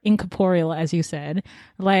we're incorporeal, as you said,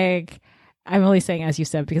 like, I'm only saying as you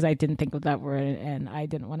said because I didn't think of that word and I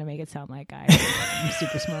didn't want to make it sound like I'm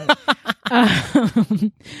super smart.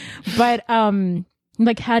 But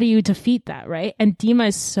like, how do you defeat that, right? And Dima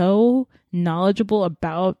is so knowledgeable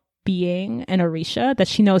about being an Orisha that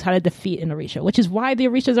she knows how to defeat an Orisha, which is why the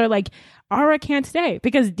Orishas are like, Ara can't stay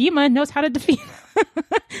because Dima knows how to defeat.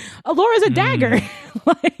 Alora's a dagger.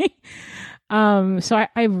 So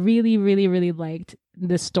I really, really, really liked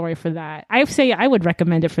this story for that. I say I would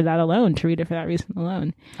recommend it for that alone, to read it for that reason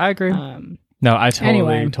alone. I agree. No, I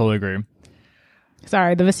totally agree.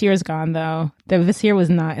 Sorry, the Vizier is gone though. The Vizier was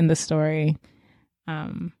not in the story.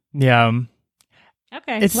 Yeah.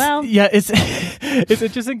 Okay. It's it's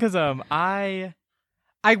interesting because I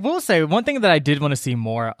will say one thing that I did want to see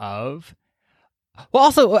more of. Well,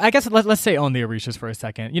 also, I guess let's say on the Orishas for a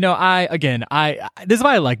second. You know, this is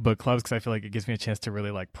why I like book clubs, because I feel like it gives me a chance to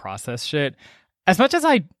really like process shit. As much as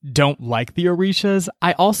I don't like the Orishas,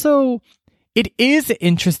 it is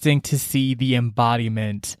interesting to see the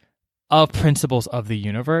embodiment of principles of the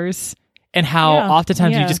universe and how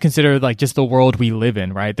oftentimes you just consider like just the world we live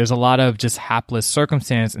in, right? There's a lot of just hapless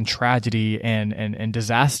circumstance and tragedy and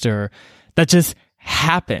disaster that just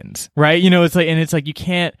happens, right? You know, it's like you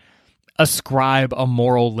can't ascribe a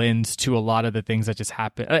moral lens to a lot of the things that just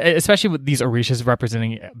happen, especially with these Orishas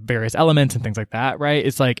representing various elements and things like that, right?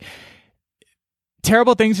 It's like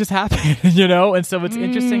terrible things just happen, you know? And so it's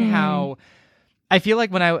interesting how I feel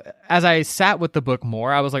like as I sat with the book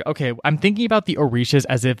more, I was like, okay, I'm thinking about the Orishas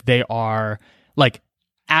as if they are like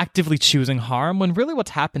actively choosing harm, when really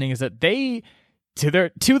what's happening is that they, to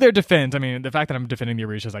their defense, I mean, the fact that I'm defending the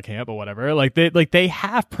Orishas, I can't, but whatever. They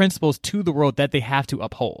have principles to the world that they have to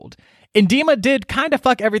uphold. And Dima did kind of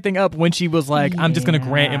fuck everything up when she was like, I'm just going to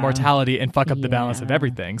grant immortality and fuck up the balance of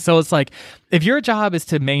everything. So it's like, if your job is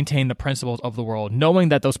to maintain the principles of the world, knowing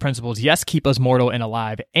that those principles, yes, keep us mortal and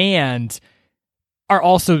alive, and are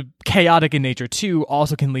also chaotic in nature too,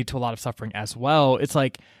 also can lead to a lot of suffering as well. It's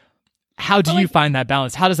like, how do you find that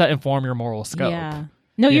balance? How does that inform your moral scope? Yeah.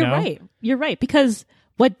 No, you're right. You're right. Because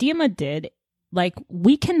what Dima did, like,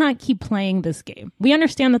 we cannot keep playing this game. We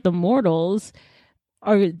understand that the mortals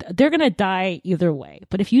they're going to die either way.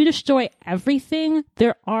 But if you destroy everything,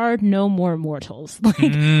 there are no more mortals. Like,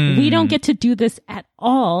 we don't get to do this at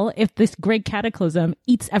all if this great cataclysm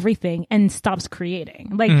eats everything and stops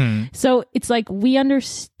creating. Like, so it's like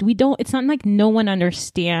it's not like no one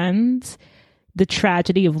understands the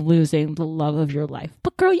tragedy of losing the love of your life.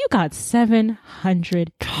 But girl, you got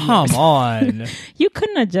 700 Come years. on. You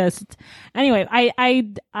couldn't have just... Anyway,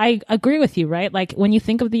 I agree with you, right? Like, when you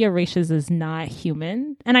think of the Orishas as not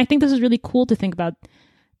human, and I think this is really cool to think about.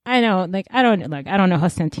 I know, like, I don't know how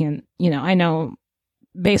sentient, you know, I know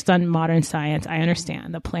based on modern science, I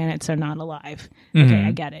understand the planets are not alive. Okay,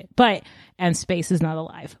 I get it. And space is not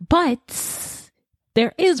alive. But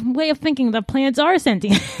there is a way of thinking that planets are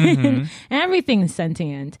sentient. Everything's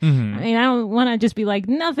sentient. I mean, I don't want to just be like,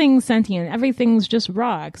 nothing's sentient. Everything's just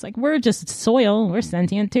rocks. Like, we're just soil. We're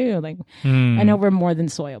sentient too. Like, I know we're more than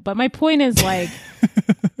soil. But my point is, like,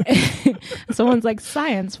 someone's like,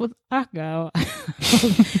 science with Akko.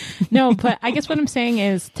 No, but I guess what I'm saying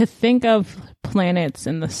is to think of planets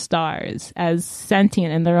and the stars as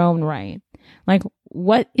sentient in their own right. Like,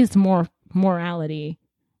 what is more morality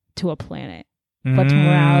to a planet? What's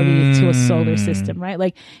morality to a solar system, right?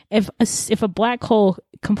 Like, if a black hole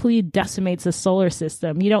completely decimates a solar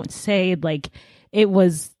system, you don't say like it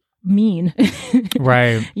was mean,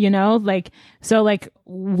 right? You know, like, so like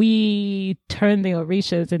we turn the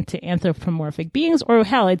Orishas into anthropomorphic beings, or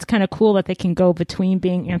hell, it's kind of cool that they can go between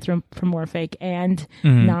being anthropomorphic and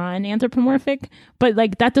non-anthropomorphic, but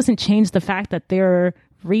like that doesn't change the fact that their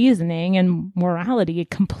reasoning and morality is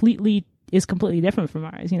completely different from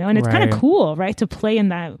ours, you know, and it's kind of cool, right, to play in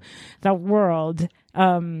that world.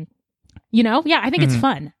 You know, yeah, I think it's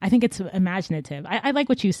fun. I think it's imaginative. I like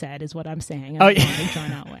what you said, is what I'm saying. In a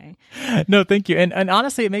drawn out way. No, thank you. And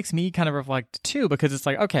honestly, it makes me kind of reflect too, because it's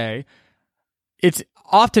like, okay, it's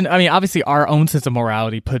often, I mean, obviously our own sense of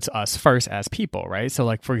morality puts us first as people, right? So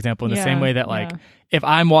like, for example, in the same way that like, if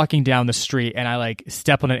I'm walking down the street and I like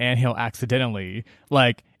step on an anthill accidentally,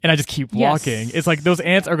 like, and I just keep walking, it's like those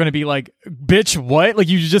ants are going to be like, bitch, what? Like,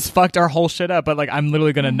 you just fucked our whole shit up, but like, I'm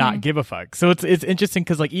literally going to not give a fuck. So it's interesting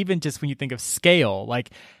because like, even just when you think of scale, like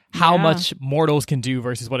how much mortals can do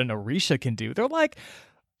versus what an Orisha can do, they're like,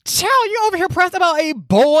 Chow, you over here pressed about a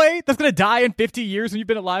boy that's gonna die in 50 years when you've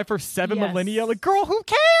been alive for 7 millennia? Like, girl, who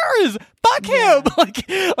cares? Fuck him! Like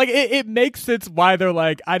it makes sense why they're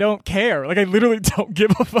like, I don't care. Like, I literally don't give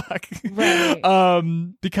a fuck.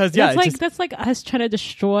 Right. Because that's like us trying to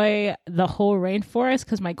destroy the whole rainforest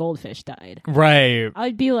because my goldfish died. Right.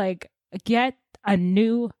 I'd be like, get a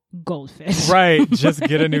new goldfish. Right. Just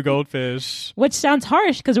get a new goldfish. Which sounds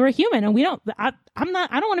harsh because we're human and we don't, I don't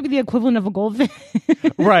want to be the equivalent of a goldfish.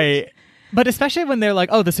 Right. But especially when they're like,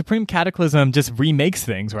 oh, the Supreme Cataclysm just remakes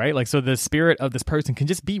things, right? Like, so the spirit of this person can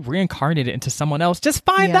just be reincarnated into someone else. Just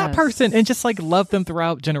find that person and just like love them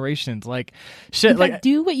throughout generations. Like, shit. Like,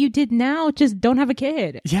 do what you did now. Just don't have a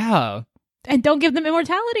kid. Yeah. And don't give them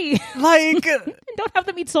immortality. Like, and don't have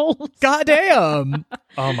them eat souls. Goddamn.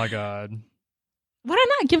 Oh my God. Why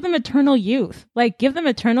not give them eternal youth? Like, give them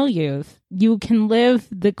eternal youth. You can live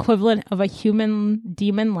the equivalent of a human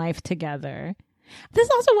demon life together. This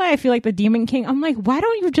is also why I feel like the Demon King, I'm like, why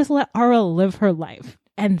don't you just let Ara live her life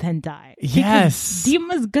and then die? Yes. Because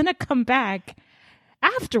Dima's gonna come back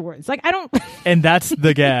afterwards. Like, I don't... And that's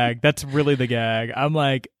the gag. That's really the gag. I'm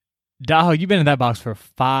like, Daho, you've been in that box for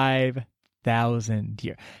 5,000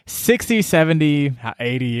 years. 60, 70,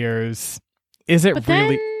 80 years. Is it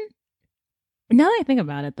really... Now that I think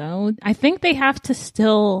about it, though, I think they have to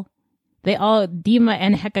still... Dima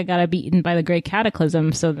and Heka got beaten by the Great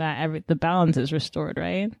Cataclysm so that the balance is restored,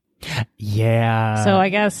 right? Yeah. So I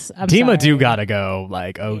guess Dima do gotta go.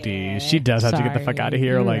 Like, OD. Yeah, she does have to get the fuck out of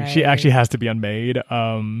here. Like, she actually has to be unmade.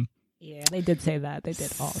 Yeah, they did say that. They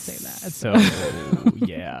did all say that. So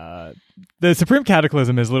yeah. The Supreme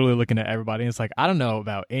Cataclysm is literally looking at everybody and it's like, I don't know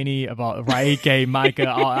about Raike, Micah,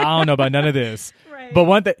 I don't know about none of this. Right.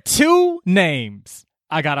 But two names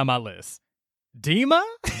I got on my list. Dima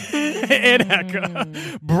and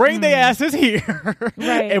Heka. Bring their asses here,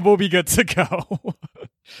 right, and we'll be good to go.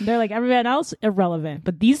 They're like, everyone else irrelevant,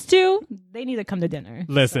 but these two, they need to come to dinner.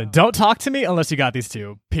 Listen, don't talk to me unless you got these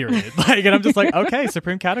two. Period. Like, and I'm just like, okay,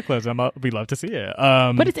 Supreme Cataclysm. We love to see it.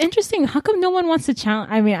 But it's interesting. How come no one wants to challenge?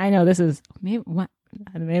 I mean, I know this is maybe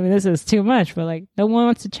this is too much, but like, no one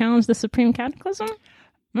wants to challenge the Supreme Cataclysm.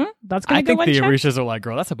 That's gonna I think the check? Orishas are like,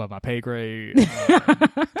 girl, that's above my pay grade.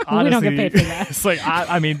 Honestly, we don't get paid for that. It's like,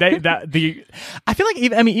 I mean, I feel like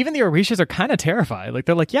even the Orishas are kind of terrified. Like,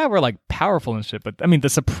 they're like, yeah, we're like powerful and shit, but I mean, the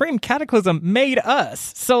Supreme Cataclysm made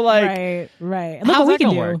us. So like, right. Look what we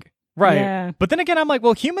can do. Work? Right. Yeah. But then again, I'm like,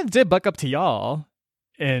 well, humans did buck up to y'all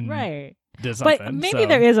and did something. But maybe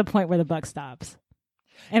there is a point where the buck stops.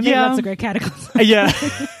 And maybe that's a great cataclysm. Yeah.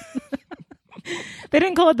 They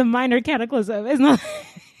didn't call it the minor cataclysm. It's not...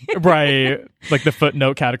 Right, like the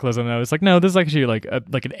footnote cataclysm. I was like, no, this is actually like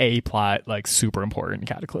an A plot, like super important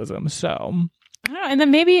cataclysm. So I don't know, and then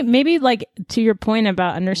maybe like to your point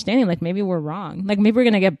about understanding, like maybe we're wrong. Like maybe we're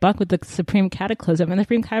gonna get bucked with the Supreme Cataclysm, and the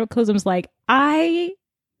Supreme Cataclysm's like, I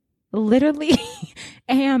literally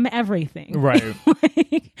am everything. Right.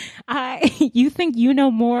 Like, you think you know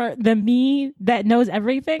more than me that knows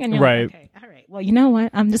everything, and you're right. like, okay, all right. Well, you know what?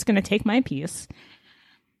 I'm just gonna take my piece.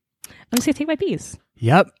 I'm just gonna take my piece.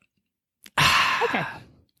 Yep. Okay.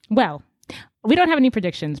 Well, we don't have any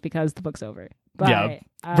predictions because the book's over. But, yeah.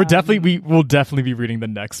 We will definitely be reading the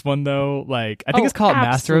next one though. Like, I think it's called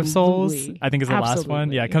Master of Souls. I think is the last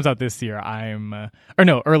one. Yeah, it comes out this year.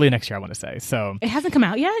 Early next year, I want to say. So it hasn't come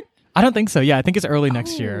out yet? I don't think so. Yeah, I think it's early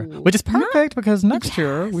next year, which is perfect because next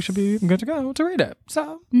year we should be good to go to read it.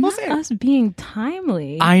 So we'll see. Us being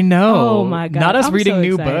timely. I know. Oh my God. Not us reading so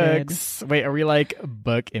new excited. books. Wait, are we like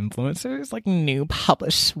book influencers? Like new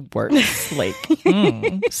published works? Like,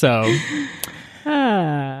 so.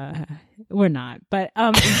 We're not. But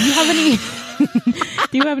do you have any?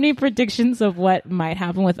 Do you have any predictions of what might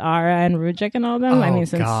happen with Ara and Rujek and all of them? Oh,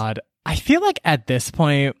 God, I feel like at this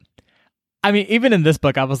point. I mean, even in this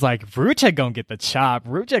book, I was like, Rujek gonna get the chop.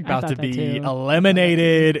 Rujek about to be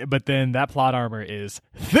eliminated, but then that plot armor is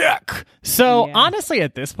thick. So honestly,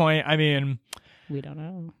 at this point, I mean, we don't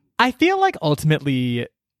know. I feel like ultimately,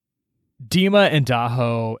 Dima and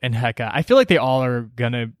Daho and Heka, I feel like they all are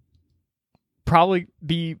gonna probably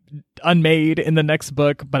be unmade in the next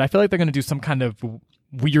book, but I feel like they're gonna do some kind of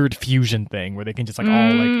weird fusion thing where they can just like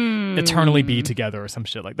all like eternally be together or some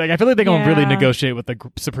shit like that. Like, I feel like they're gonna really negotiate with the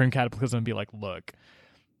Supreme Cataclysm and be like, look,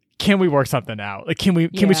 can we work something out? Like, can we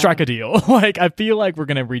strike a deal? Like, I feel like we're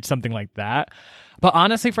gonna reach something like that. But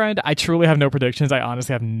honestly, friend, I truly have no predictions. I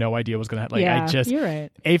honestly have no idea what's gonna happen. Like, you're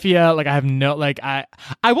right. Aphia, like, I have no, like, I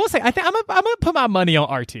will say, I think I'm gonna put my money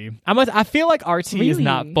on RT. I feel like RT is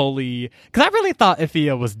not fully, because I really thought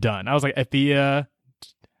Aphia was done. I was like, Aphia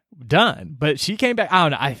done, but she came back. I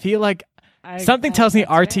don't know. I feel like something tells me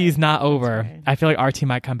RT is not over. Right. I feel like RT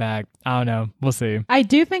might come back. I don't know. We'll see. I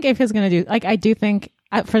do think Aphia's gonna do. Like, I do think.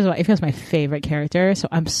 First of all, Aphia's my favorite character, so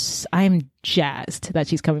I'm jazzed that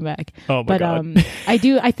she's coming back. Oh my God.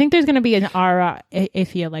 I think there's gonna be an Ara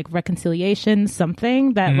Aphia like reconciliation,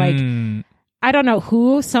 something that like I don't know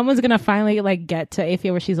who, someone's gonna finally like get to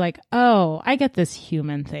Afia where she's like, oh, I get this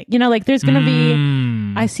human thing. You know, like there's gonna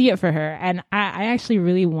be, I see it for her, and I actually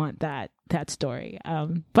really want that story.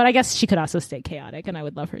 But I guess she could also stay chaotic, and I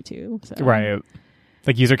would love her too. So. Right.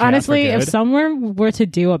 Like user chaos. Honestly, if someone were to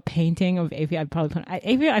do a painting of Afia, I'd probably put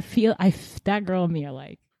Afia. I feel that girl and me are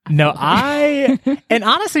like. And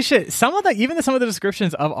honestly, shit, some of the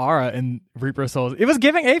descriptions of Aura in Reaper Souls, it was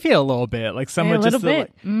giving Afia a little bit, like some of just the, like,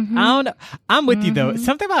 I don't know. I'm with you though.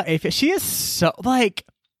 Something about Afia, she is so like,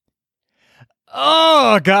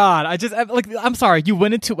 oh god, I'm sorry, you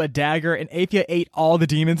went into a dagger and Afia ate all the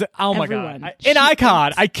demons. Oh my god, an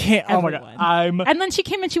icon. I can't. Everyone. Oh my god, And then she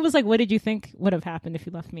came and she was like, "What did you think would have happened if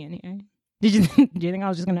you left me in here? Do you think I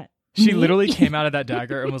was just gonna?" She literally came out of that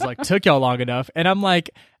dagger and was like, "Took y'all long enough," and I'm like.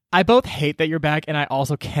 I both hate that you're back, and I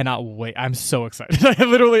also cannot wait. I'm so excited.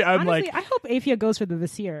 Honestly, I hope Afia goes for the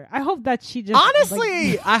Vizier. I hope that she just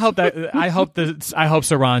honestly. I hope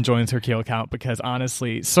Saran joins her kill count because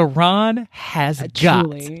honestly, Saran has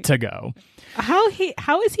got to go. How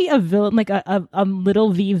is he a villain, like a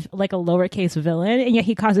little v, like a lowercase villain, and yet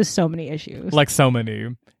he causes so many issues, like so many.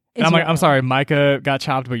 And I'm like, I'm sorry, Micah got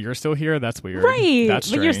chopped, but you're still here? That's weird. Right. That's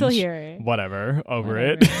strange. But you're still here. Whatever. Over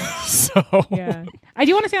it. So. Yeah. I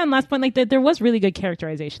do want to say on the last point, like, that there was really good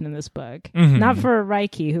characterization in this book. Not for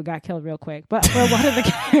Raiki, who got killed real quick, but for a lot of the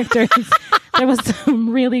characters, there was some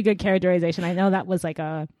really good characterization. I know that was like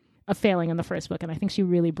a failing in the first book, and I think she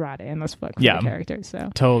really brought it in this book for the characters. So.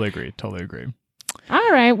 Totally agree.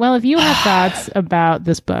 All right. Well, if you have thoughts about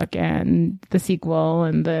this book and the sequel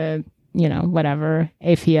and the... whatever,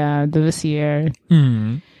 Afia, the Vizier,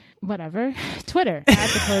 whatever, Twitter, at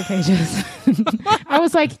the Color Pages. I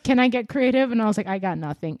was like, can I get creative? And I was like, I got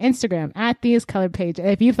nothing. Instagram, at These Color Pages.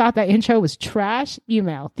 If you thought that intro was trash,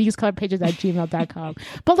 email thesecolorpages@gmail.com.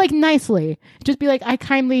 But like nicely, just be like,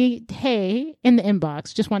 hey, in the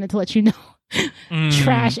inbox, just wanted to let you know.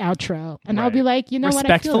 Trash outro. And I'll be like,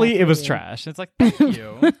 respectfully, it was trash. It's like, thank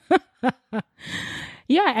you.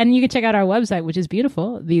 Yeah, and you can check out our website, which is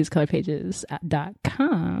beautiful,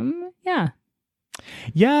 thesecolorpages.com. Yeah.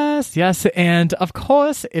 Yes. And of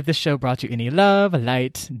course, if the show brought you any love,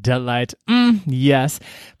 light, delight, yes,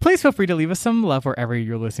 please feel free to leave us some love wherever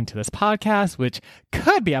you're listening to this podcast, which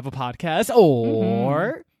could be Apple Podcasts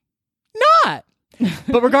or not.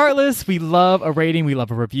 But regardless, we love a rating. We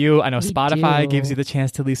love a review. I know Spotify gives you the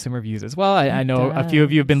chance to leave some reviews as well. I know a few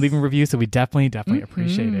of you have been leaving reviews, so we definitely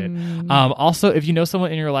appreciate it. Also, if you know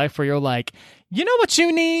someone in your life where you're like, you know what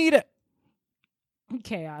you need?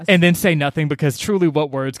 Chaos. And then say nothing, because truly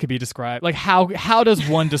what words could be described? Like how does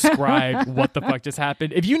one describe what the fuck just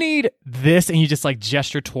happened? If you need this and you just like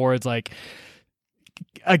gesture towards like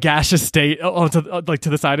a gaseous state to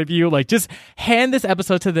the side of you, like just hand this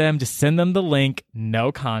episode to them, just send them the link,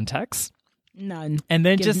 no context, none, and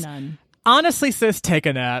then just none. Honestly, sis, take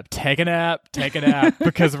a nap,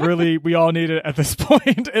 because really we all need it at this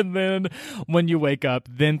point. And then when you wake up,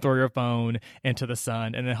 then throw your phone into the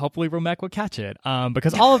sun, and then hopefully Romek will catch it,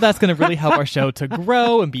 because all of that's going to really help our show to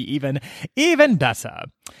grow and be even better.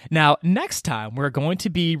 Now, next time we're going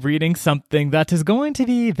to be reading something that is going to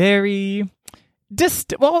be very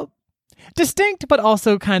distinct, but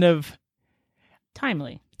also kind of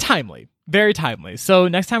timely. Very timely. So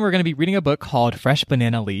next time we're going to be reading a book called Fresh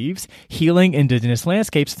Banana Leaves, Healing Indigenous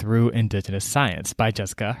Landscapes Through Indigenous Science by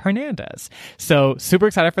Jessica Hernandez. So super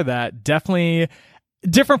excited for that. Definitely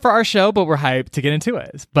different for our show, but we're hyped to get into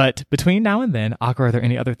it. But between now and then, Aqua, are there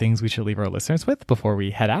any other things we should leave our listeners with before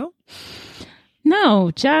we head out?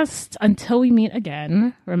 No, just until we meet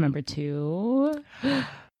again, remember to...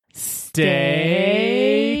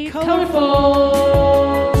 Stay colorful.